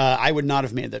 I would not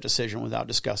have made that decision without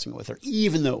discussing it with her,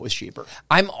 even though it was cheaper.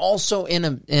 I'm also in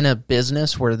a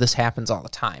business where this happens all the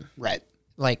time. Right.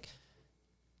 Like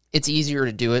it's easier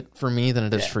to do it for me than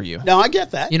it is for you. No, I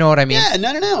get that. You know what I mean? Yeah.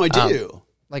 No. I do.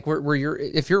 Like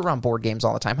if you're around board games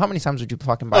all the time, how many times would you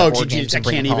fucking buy board games and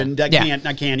bring them home?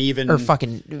 I can't even. Or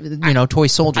fucking, toy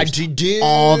soldiers. Dude,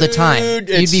 all the time.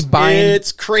 You'd be buying.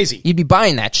 It's crazy. You'd be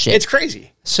buying that shit. It's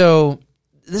crazy. So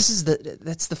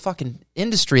that's the fucking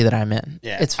industry that I'm in.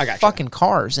 Yeah, it's fucking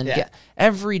cars and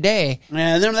every day.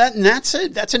 And that's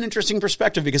an interesting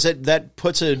perspective because that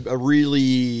puts a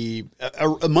really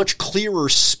much clearer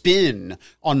spin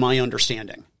on my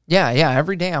understanding. Yeah.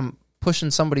 Every day I'm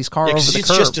pushing somebody's car over the curb.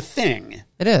 It's just a thing.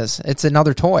 It is. It's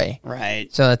another toy.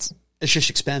 Right. So it's just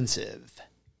expensive.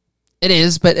 It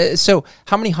is, but so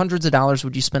how many hundreds of dollars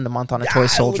would you spend a month on a toy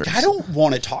soldier? I don't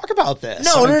want to talk about this.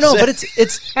 No, but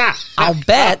it's I'll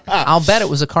bet it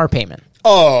was a car payment.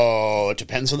 Oh, it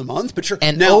depends on the month, but sure.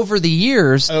 And now, over the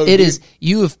years,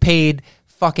 you've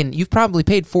probably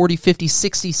paid $40,000, $50,000,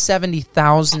 $60,000,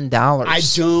 $70,000. I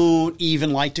don't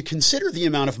even like to consider the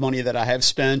amount of money that I have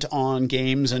spent on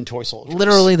games and toy soldiers.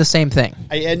 Literally the same thing.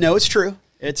 No, it's true.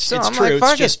 It's true.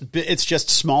 Like, it's just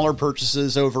smaller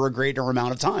purchases over a greater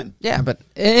amount of time. Yeah, but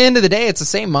at the end of the day, it's the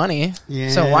same money. Yeah,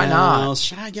 so why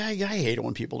not? I hate it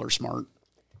when people are smart.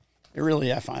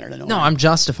 I find it annoying. No, I'm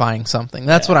justifying something.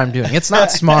 That's what I'm doing. It's not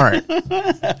smart.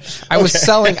 I was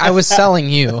selling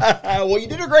you. Well, you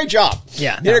did a great job.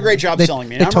 Yeah, you did a great job selling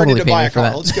me. I'm totally ready to buy a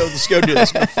car. Let's go do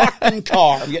this. Fucking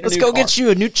car. Let's go get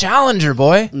you a new Challenger,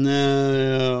 boy.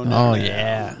 No,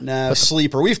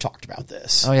 sleeper. We've talked about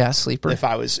this. Oh yeah, sleeper. If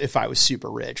I was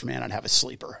super rich, man, I'd have a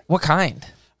sleeper. What kind?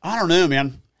 I don't know,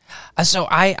 man. So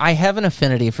I have an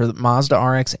affinity for the Mazda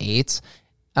RX-8s.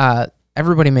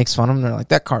 Everybody makes fun of them. They're like,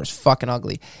 that car is fucking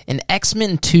ugly. In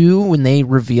X-Men 2, when they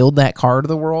revealed that car to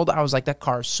the world, I was like, that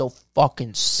car is so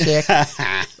fucking sick.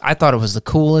 I thought it was the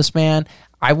coolest, man.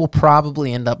 I will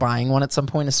probably end up buying one at some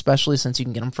point, especially since you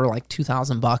can get them for like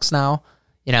 $2,000 now.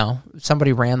 You know,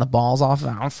 somebody ran the balls off.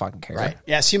 I don't fucking care. Right.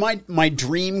 Yeah. See, my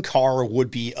dream car would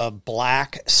be a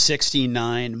black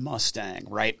 '69 Mustang,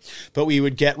 right? But we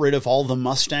would get rid of all the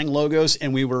Mustang logos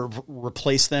and we would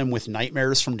replace them with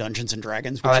Nightmares from Dungeons and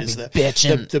Dragons, which is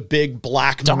the big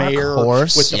black mare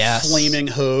horse with the flaming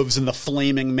hooves and the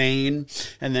flaming mane,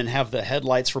 and then have the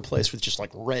headlights replaced with just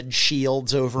like red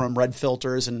shields over them, red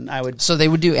filters, and I would. So they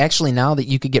would do actually now that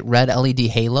you could get red LED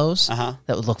halos. That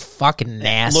would look fucking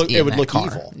nasty. It would look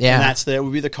evil. Yeah, and that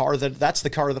would be the car that's the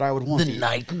car that I would want. The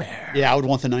Nightmare. Yeah, I would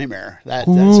want the Nightmare. That's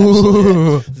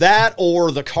absolutely it. That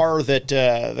or the car that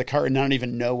and I don't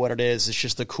even know what it is. It's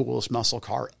just the coolest muscle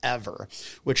car ever,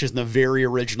 which is the very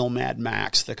original Mad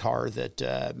Max, the car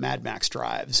that Mad Max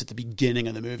drives at the beginning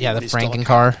of the movie. Yeah, the Franken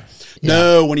car.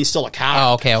 No, when he's still a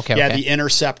cop. Oh, okay. Yeah, the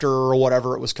Interceptor or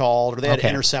whatever it was called, or they had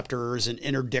interceptors and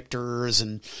interdictors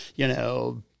and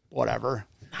whatever.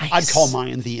 Nice. I'd call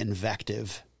mine the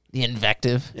Invective. The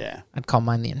Invective? Yeah. I'd call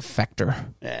mine the Infector.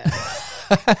 Yeah.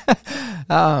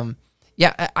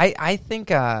 I think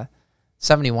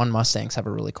 71 Mustangs have a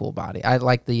really cool body. I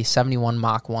like the 71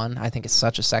 Mach 1. I think it's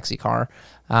such a sexy car.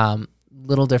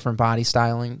 Little different body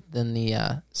styling than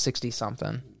the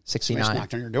 60-something, 69. Just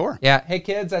knocked on your door. Yeah. Hey,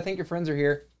 kids, I think your friends are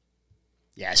here.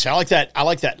 Yeah, so I like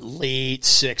that late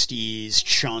 60s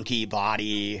chunky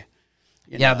body.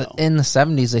 In the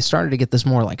 70s, they started to get this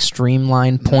more like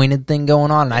streamlined, pointed thing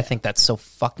going on, and I think that's so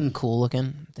fucking cool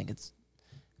looking. I think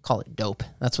call it dope.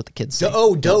 That's what the kids say.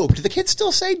 Oh, dope. Do the kids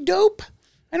still say dope?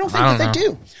 I don't think they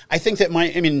do. I think that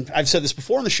I've said this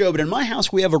before on the show, but in my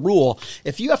house, we have a rule.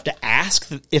 If you have to ask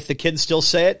if the kids still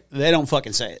say it, they don't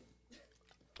fucking say it.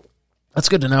 That's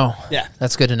good to know. Yeah.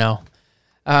 That's good to know.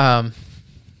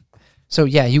 So,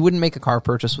 yeah, you wouldn't make a car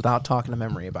purchase without talking to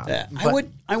Memory about it.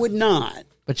 I would not.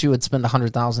 But you would spend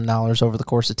 $100,000 over the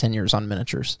course of 10 years on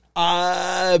miniatures.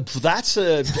 That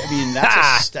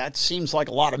seems like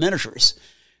a lot of miniatures.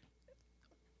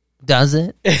 Does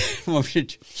it? It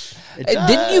does.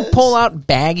 Didn't you pull out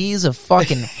baggies of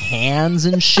fucking hands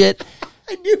and shit?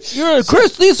 I do. You're like,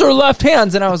 Chris, these are left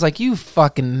hands. And I was like, you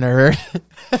fucking nerd.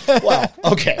 Well,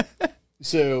 okay.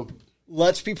 So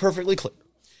let's be perfectly clear.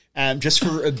 Just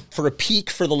for a peek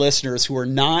for the listeners who are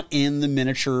not in the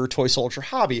miniature toy soldier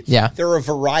hobby, there are a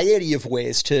variety of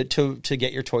ways to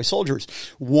get your toy soldiers.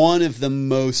 One of the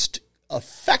most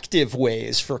effective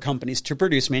ways for companies to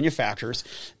produce manufacturers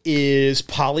is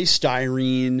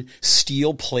polystyrene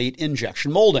steel plate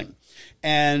injection molding.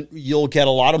 And you'll get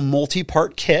a lot of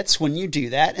multi-part kits when you do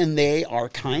that, and they are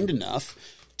kind enough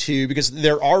to, because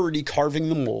they're already carving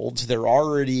the molds, they're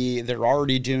already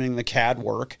doing the CAD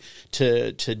work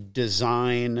to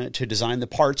design the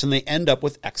parts, and they end up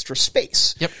with extra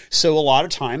space. Yep. So a lot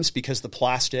of times, because the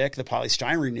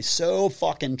polystyrene is so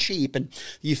fucking cheap, and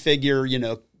you figure,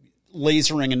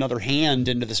 lasering another hand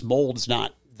into this mold is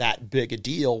not that big a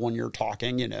deal when you're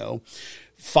talking,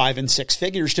 5 and 6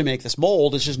 figures to make this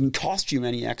mold. It doesn't cost you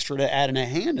any extra to add in a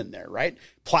hand in there, right?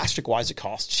 Plastic-wise, it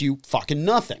costs you fucking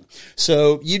nothing.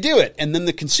 So you do it, and then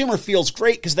the consumer feels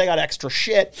great because they got extra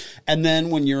shit. And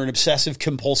then when you're an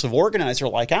obsessive-compulsive organizer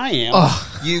like I am,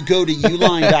 you go to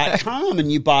uline.com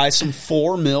and you buy some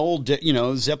 4 mil,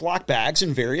 Ziploc bags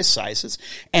in various sizes,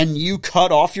 and you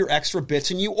cut off your extra bits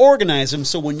and you organize them.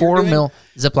 So when 4 mil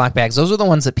Ziploc bags, those are the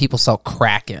ones that people sell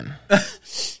crack in.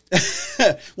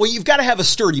 Well, you've got to have a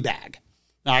sturdy bag.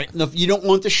 All right? You don't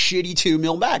want the shitty 2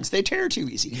 mil bags. They tear too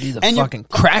easy. You need the fucking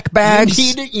crack bags.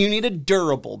 You need a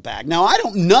durable bag. Now,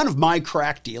 none of my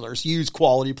crack dealers use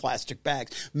quality plastic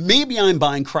bags. Maybe I'm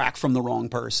buying crack from the wrong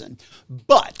person.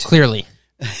 But clearly.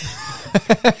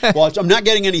 Well, I'm not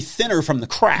getting any thinner from the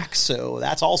crack, so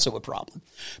that's also a problem.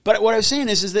 But what I was saying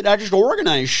is that I just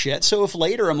organize shit. So if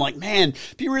later I'm like, man,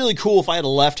 it'd be really cool if I had a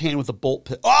left hand with a bolt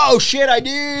pit. Oh shit, I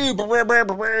do.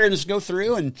 And just go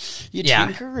through and you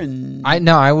tinker and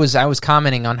I was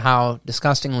commenting on how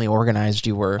disgustingly organized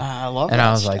you were. I love and that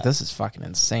I was stuff. like, this is fucking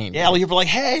insane. Yeah, well, you were like,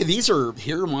 hey,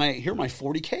 here are my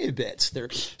 40K bits. They're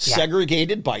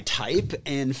segregated by type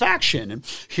and faction. And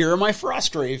here are my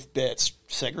Frostgrave bits,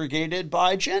 segregated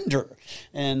by gender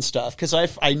and stuff. Because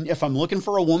if I'm looking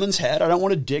for a woman's head, I don't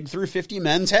want to dig through 50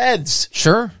 men's heads.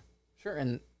 Sure.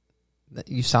 And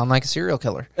you sound like a serial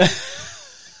killer.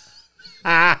 If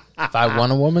I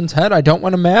want a woman's head, I don't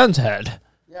want a man's head.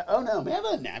 Yeah. Oh no, man, I have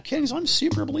a napkin because I'm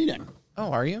super bleeding.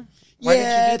 Oh, are you? Why did you do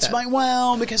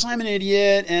that? Because I'm an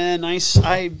idiot and I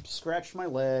scratched my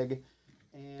leg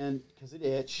and because it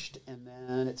itched and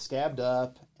then it scabbed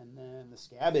up and then the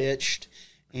scab itched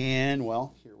and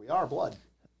well, here we are, blood.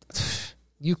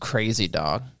 You crazy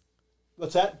dog.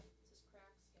 What's that?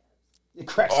 It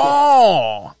cracks.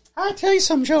 Oh, I tell you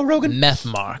something, Joe Rogan. Meth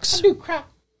marks. I do crack.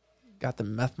 Got the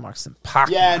meth marks and pock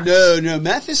Yeah, marks. no.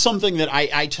 Meth is something that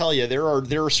I tell you, there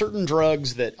are certain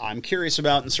drugs that I'm curious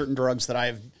about and certain drugs that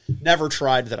I've never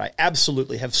tried that I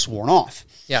absolutely have sworn off.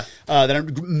 Yeah.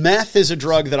 Meth is a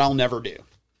drug that I'll never do.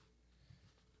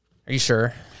 Are you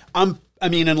sure?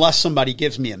 Unless somebody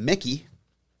gives me a Mickey.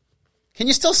 Can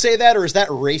you still say that, or is that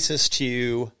racist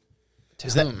to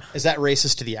whom? Is that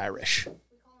racist to the Irish?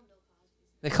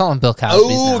 They call him Bill Cosby.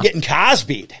 Oh, getting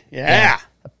Cosby'd. Yeah.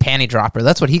 A panty dropper.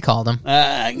 That's what he called him.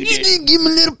 Give him a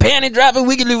little panty dropper,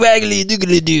 wiggly waggly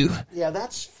doogly doo. Yeah,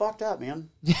 that's fucked up, man.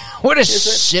 What a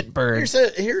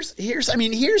shitbird.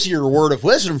 Here's your word of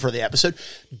wisdom for the episode.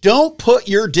 Don't put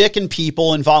your dick in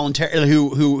people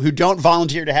who don't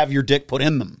volunteer to have your dick put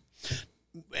in them.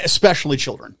 Especially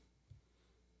children.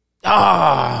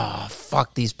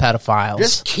 Fuck these pedophiles.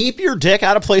 Just keep your dick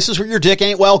out of places where your dick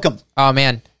ain't welcome. Oh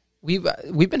man. We've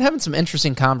been having some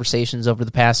interesting conversations over the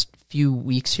past few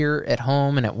weeks here at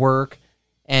home and at work,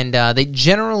 and they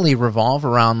generally revolve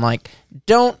around like,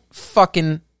 don't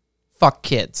fucking fuck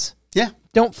kids. Yeah.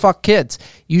 Don't fuck kids.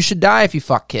 You should die if you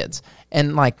fuck kids.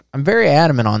 And like, I'm very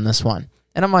adamant on this one.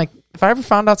 And I'm like, if I ever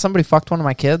found out somebody fucked one of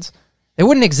my kids, they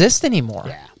wouldn't exist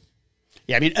anymore.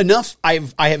 Yeah, I mean, enough.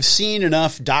 I have seen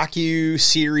enough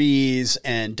docu-series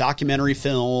and documentary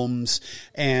films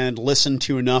and listened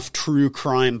to enough true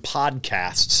crime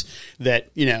podcasts that,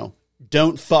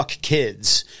 don't fuck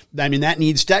kids. I mean, that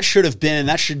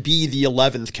should be the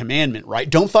 11th commandment, right?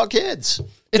 Don't fuck kids.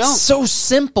 It's so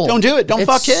simple. Don't do it. Don't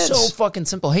fuck kids. It's so fucking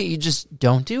simple. Hey, you just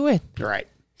don't do it. Right.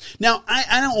 Now,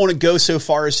 I don't want to go so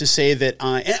far as to say that,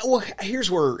 here's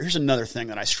another thing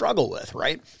that I struggle with,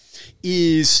 right?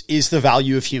 Is the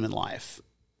value of human life,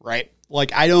 right?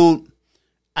 Like,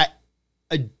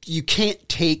 you can't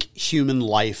take human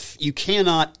life. You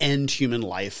cannot end human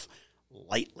life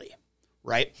lightly,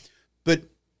 right? But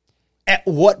at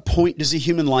what point does a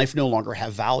human life no longer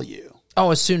have value?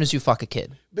 Oh, as soon as you fuck a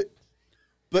kid.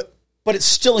 But it's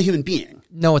still a human being.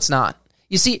 No, it's not.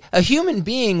 You see, a human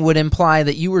being would imply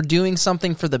that you were doing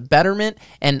something for the betterment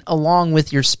and along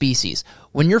with your species.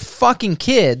 When you're fucking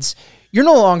kids, you're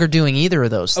no longer doing either of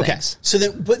those things. Okay. So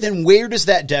then where does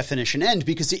that definition end?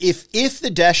 Because if the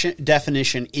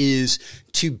definition is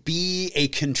to be a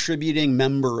contributing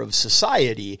member of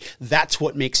society, that's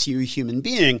what makes you a human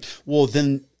being. Well,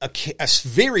 then a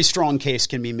very strong case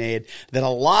can be made that a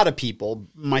lot of people,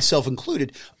 myself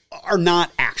included, are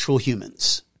not actual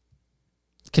humans.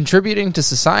 Contributing to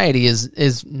society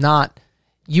is not.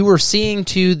 You are seeing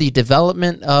to the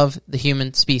development of the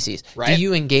human species. Right. Do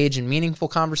you engage in meaningful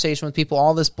conversation with people?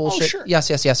 All this bullshit? Oh, sure. Yes,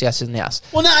 and yes.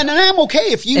 Well, and I'm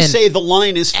okay if you say the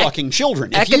line is fucking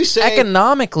children. If you say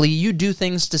economically, you do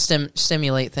things to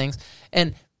stimulate things.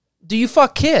 And do you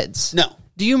fuck kids? No.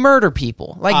 Do you murder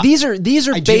people? Like these are I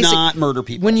basic. do not murder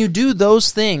people. When you do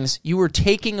those things, you are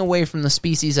taking away from the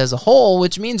species as a whole,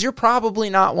 which means you're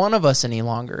probably not one of us any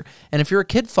longer. And if you're a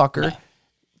kid fucker,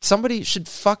 somebody should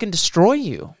fucking destroy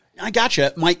you. I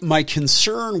gotcha. My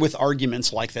concern with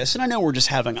arguments like this, and I know we're just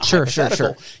having a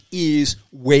hypothetical, is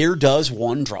where does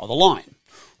one draw the line?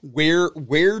 And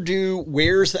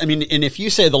if you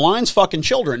say the line's fucking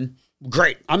children,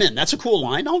 great, I'm in. That's a cool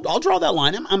line. I'll draw that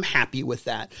line. I'm happy with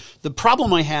that. The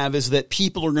problem I have is that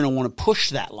people are going to want to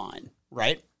push that line,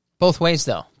 right? Both ways,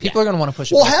 though. People are going to want to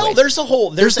push it. Well, both ways.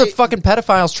 There's the fucking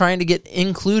pedophiles trying to get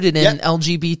included in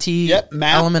LGBT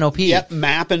LMNOP. Yep,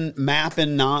 map and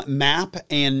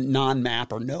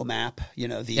non-map or no map.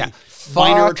 The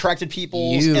minor attracted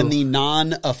peoples and the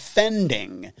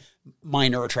non-offending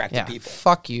minor attracted people.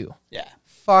 Fuck you. Yeah.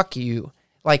 Fuck you.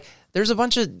 Like, there's a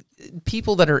bunch of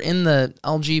people that are in the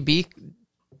LGBT,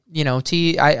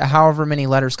 however many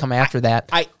letters come after that.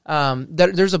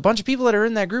 There's a bunch of people that are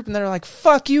in that group and they're like,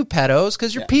 fuck you, pedos,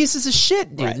 because you're pieces of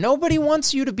shit, dude. Right. Nobody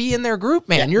wants you to be in their group,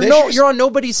 man. You're on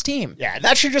nobody's team. Yeah,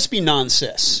 that should just be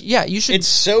non-cis. Yeah, you should. It's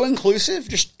so inclusive.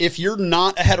 Just if you're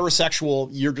not a heterosexual,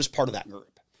 you're just part of that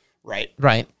group, right?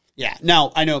 Right. Yeah.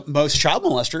 Now, I know most child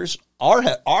molesters are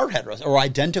heterosexual or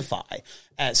identify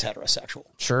as heterosexual.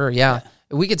 Sure, yeah.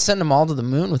 We could send them all to the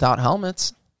moon without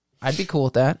helmets. I'd be cool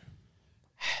with that.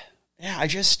 Yeah, I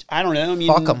don't know. I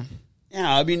mean, fuck them.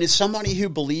 Yeah, I mean, as somebody who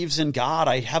believes in God,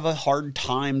 I have a hard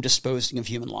time disposing of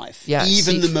human life. Yeah,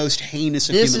 even the most heinous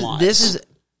of human lives.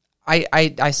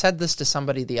 I said this to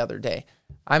somebody the other day.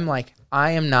 I'm like,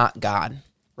 I am not God.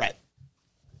 Right.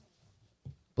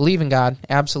 Believe in God,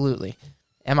 absolutely.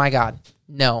 Am I God?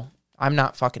 No. I'm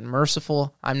not fucking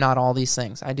merciful. I'm not all these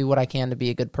things. I do what I can to be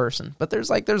a good person. But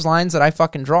there's lines that I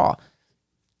fucking draw.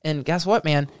 And guess what,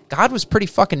 man? God was pretty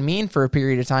fucking mean for a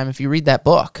period of time if you read that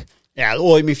book. Yeah,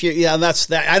 well, I mean, that's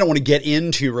that. I don't want to get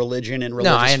into religion and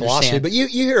religious philosophy, but you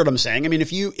hear what I'm saying. I mean,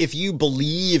 if you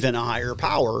believe in a higher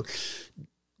power,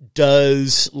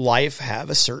 does life have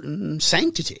a certain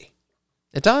sanctity?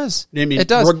 It does. I mean, it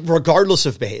does, regardless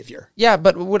of behavior. Yeah,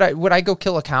 but would I go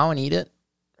kill a cow and eat it?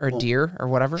 Or a deer or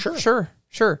whatever?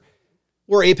 Sure.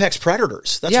 We're apex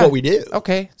predators. That's what we do.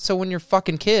 Okay, so when you're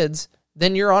fucking kids,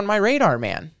 then you're on my radar,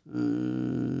 man.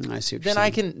 I see what you're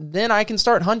saying. Then I can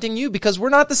start hunting you because we're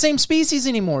not the same species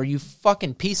anymore, you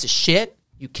fucking piece of shit.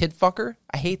 You kid fucker.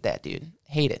 I hate that, dude.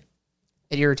 Hate it.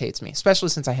 It irritates me, especially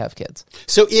since I have kids.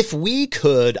 So if we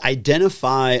could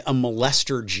identify a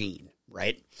molester gene,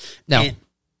 right? No,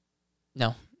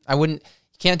 I wouldn't.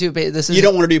 Can't do it. This is you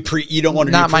don't want to do You don't want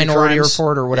to not do Minority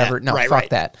Report or whatever. Yeah, no, fuck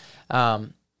that.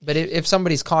 But if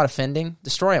somebody's caught offending,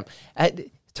 destroy them.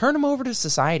 Turn them over to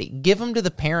society. Give them to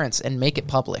the parents and make it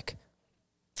public.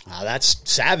 That's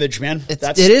savage, man. It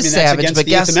is savage. That's against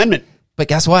the Eighth Amendment. But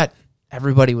guess what?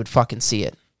 Everybody would fucking see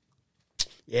it.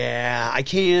 Yeah, I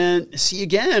can't see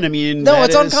again. I mean, no,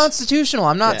 it's unconstitutional.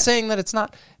 I'm not saying that it's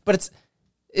not, but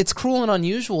it's cruel and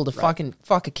unusual to fucking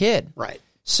fuck a kid. Right.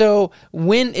 So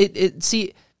when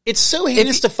it's so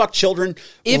heinous to fuck children.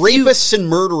 Rapists and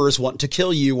murderers want to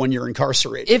kill you when you're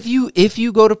incarcerated. If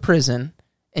you go to prison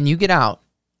and you get out,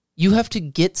 you have to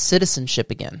get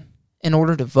citizenship again in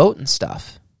order to vote and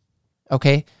stuff,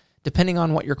 okay? Depending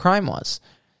on what your crime was.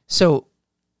 So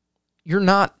you're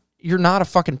not a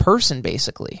fucking person,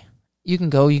 basically. You can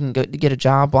go get a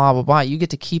job, blah, blah, blah. You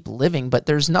get to keep living, but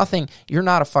there's nothing, you're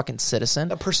not a fucking citizen.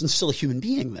 That person's still a human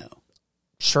being, though.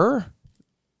 Sure.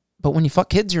 But when you fuck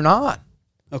kids, you're not.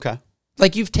 Okay.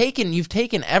 Like, you've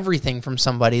taken everything from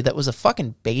somebody that was a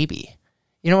fucking baby.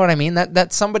 You know what I mean?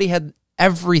 That somebody had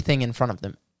everything in front of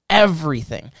them.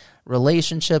 Everything.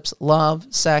 Relationships, love,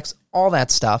 sex, all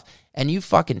that stuff. And you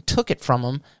fucking took it from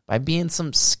them by being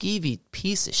some skeevy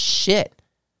piece of shit.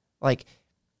 Like,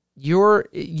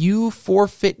 you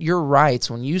forfeit your rights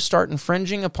when you start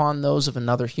infringing upon those of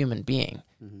another human being.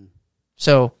 Mm-hmm.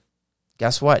 So,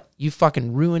 guess what? You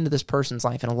fucking ruined this person's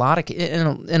life. And a lot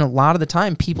of the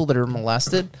time, people that are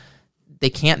molested, they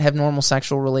can't have normal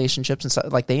sexual relationships and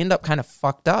stuff. Like, they end up kind of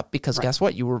fucked up because guess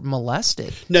what? You were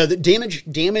molested. No, the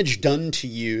damage done to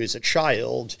you as a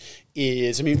child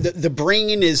is, I mean, the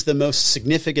brain is the most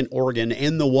significant organ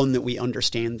and the one that we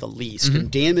understand the least. Mm-hmm.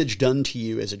 And damage done to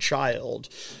you as a child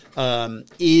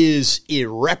is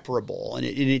irreparable, and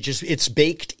it's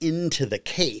baked into the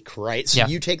cake, right? So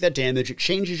you take that damage, it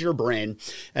changes your brain,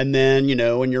 and then,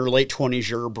 in your late 20s,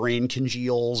 your brain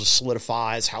congeals,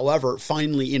 solidifies, however,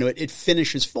 finally, it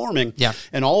finishes forming. Yeah.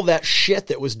 And all that shit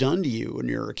that was done to you when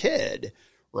you were a kid,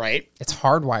 right? It's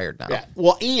hardwired now. Yeah.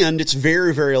 Well, and it's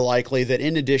very, very likely that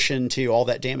in addition to all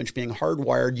that damage being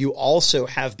hardwired, you also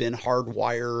have been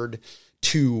hardwired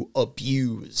to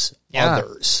abuse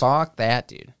others. Fuck that,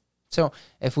 dude. So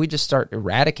if we just start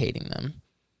eradicating them.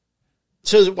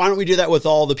 So why don't we do that with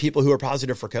all the people who are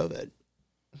positive for COVID?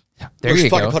 There you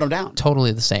go. Put them down.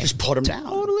 Totally the same. Just put them down.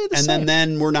 Totally the same. And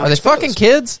then we're not Are they fucking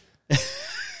kids?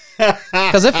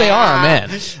 Because if they are, I'm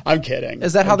in. I'm kidding.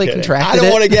 Is that how they contracted it? I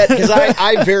don't want to get, because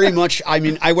I very much,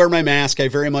 I wear my mask. I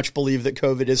very much believe that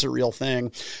COVID is a real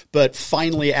thing. But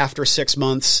finally, after 6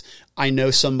 months, I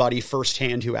know somebody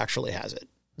firsthand who actually has it.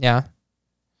 Yeah.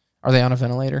 Are they on a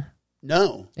ventilator?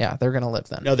 No. Yeah, they're going to live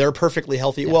then. No, they're perfectly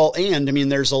healthy. Yeah. Well, and I mean,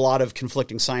 there's a lot of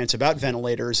conflicting science about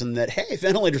ventilators and that, hey,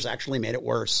 ventilators actually made it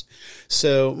worse.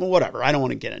 So, whatever. I don't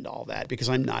want to get into all that because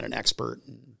I'm not an expert.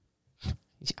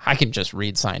 I can just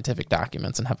read scientific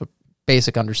documents and have a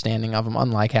basic understanding of them,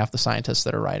 unlike half the scientists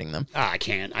that are writing them. I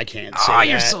can't say that.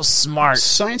 You're so smart.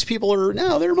 Science people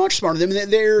they're much smarter. I mean,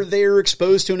 they're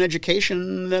exposed to an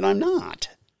education that I'm not.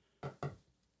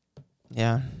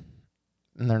 Yeah.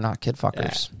 And they're not kid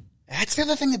fuckers. Yeah. That's the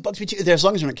other thing that bugs me too, as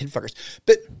long as they're not kid fuckers.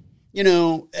 But,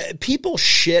 people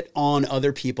shit on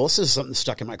other people. This is something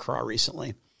stuck in my craw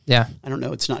recently. Yeah. I don't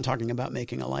know. It's not talking about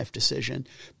making a life decision,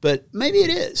 but maybe it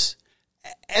is.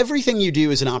 Everything you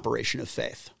do is an operation of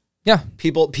faith. Yeah.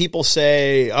 People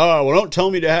say, oh, well, don't tell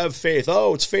me to have faith.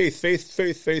 Oh, it's faith.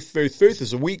 Faith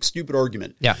is a weak, stupid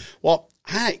argument. Yeah. Well,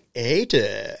 I hate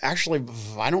it. Actually,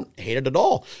 I don't hate it at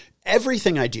all.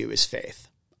 Everything I do is faith.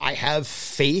 I have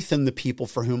faith in the people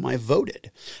for whom I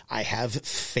voted. I have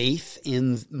faith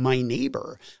in my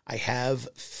neighbor. I have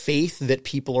faith that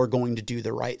people are going to do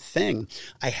the right thing.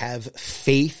 I have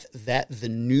faith that the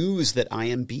news that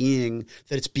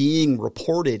it's being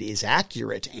reported is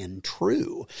accurate and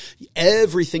true.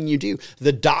 Everything you do,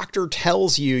 the doctor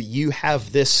tells you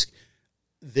have this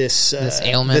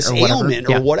ailment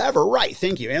or whatever. Right.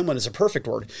 Thank you. Ailment is a perfect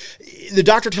word. The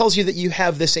doctor tells you that you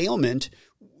have this ailment.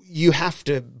 You have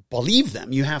to believe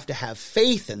them. You have to have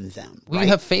faith in them. Well, you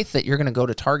have faith that you're going to go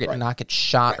to Target and not get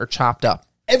shot or chopped up.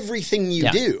 Everything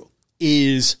you do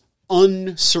is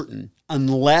uncertain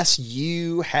unless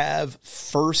you have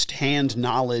firsthand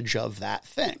knowledge of that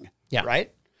thing. Yeah.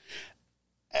 Right?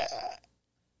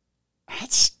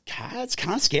 That's kind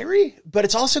of scary, but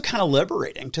it's also kind of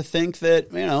liberating to think that,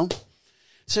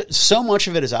 so much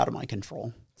of it is out of my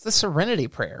control. It's the serenity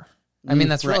prayer. I mean,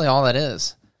 that's really all that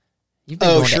is. You've been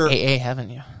going to AA, haven't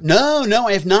you? No,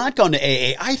 I have not gone to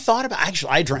AA. I thought about,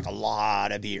 actually, I drank a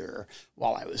lot of beer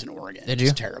while I was in Oregon. Did you?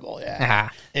 It was terrible, yeah.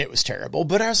 It was terrible.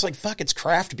 But I was like, fuck, it's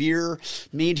craft beer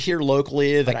made here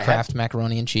locally. Like craft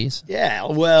macaroni and cheese? Yeah,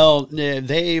 well,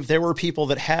 there were people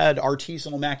that had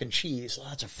artisanal mac and cheese. Well,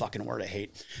 that's a fucking word I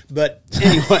hate. But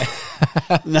anyway,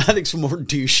 nothing's more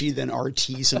douchey than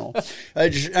artisanal.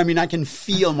 I can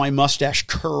feel my mustache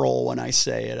curl when I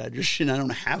say it. I don't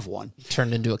have one.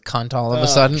 Turned into a cunt all of a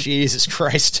sudden. Jesus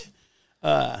Christ.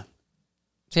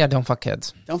 So yeah, don't fuck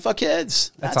kids. Don't fuck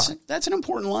kids. That's an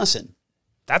important lesson.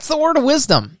 That's the word of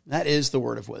wisdom. That is the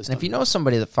word of wisdom. And if you know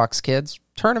somebody that fucks kids,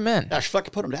 turn them in. Gosh,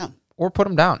 fucking put them down. Or put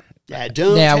them down. Yeah,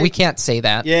 don't. Yeah, we can't say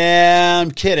that. Yeah,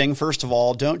 I'm kidding. First of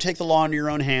all, don't take the law into your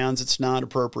own hands. It's not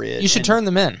appropriate. You should turn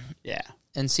them in. Yeah.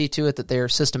 and see to it that they are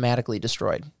systematically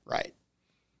destroyed. Right.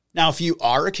 Now, if you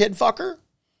are a kid fucker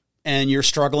and you're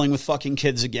struggling with fucking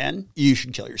kids again, you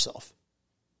should kill yourself.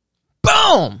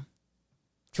 Boom!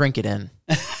 Drink it in.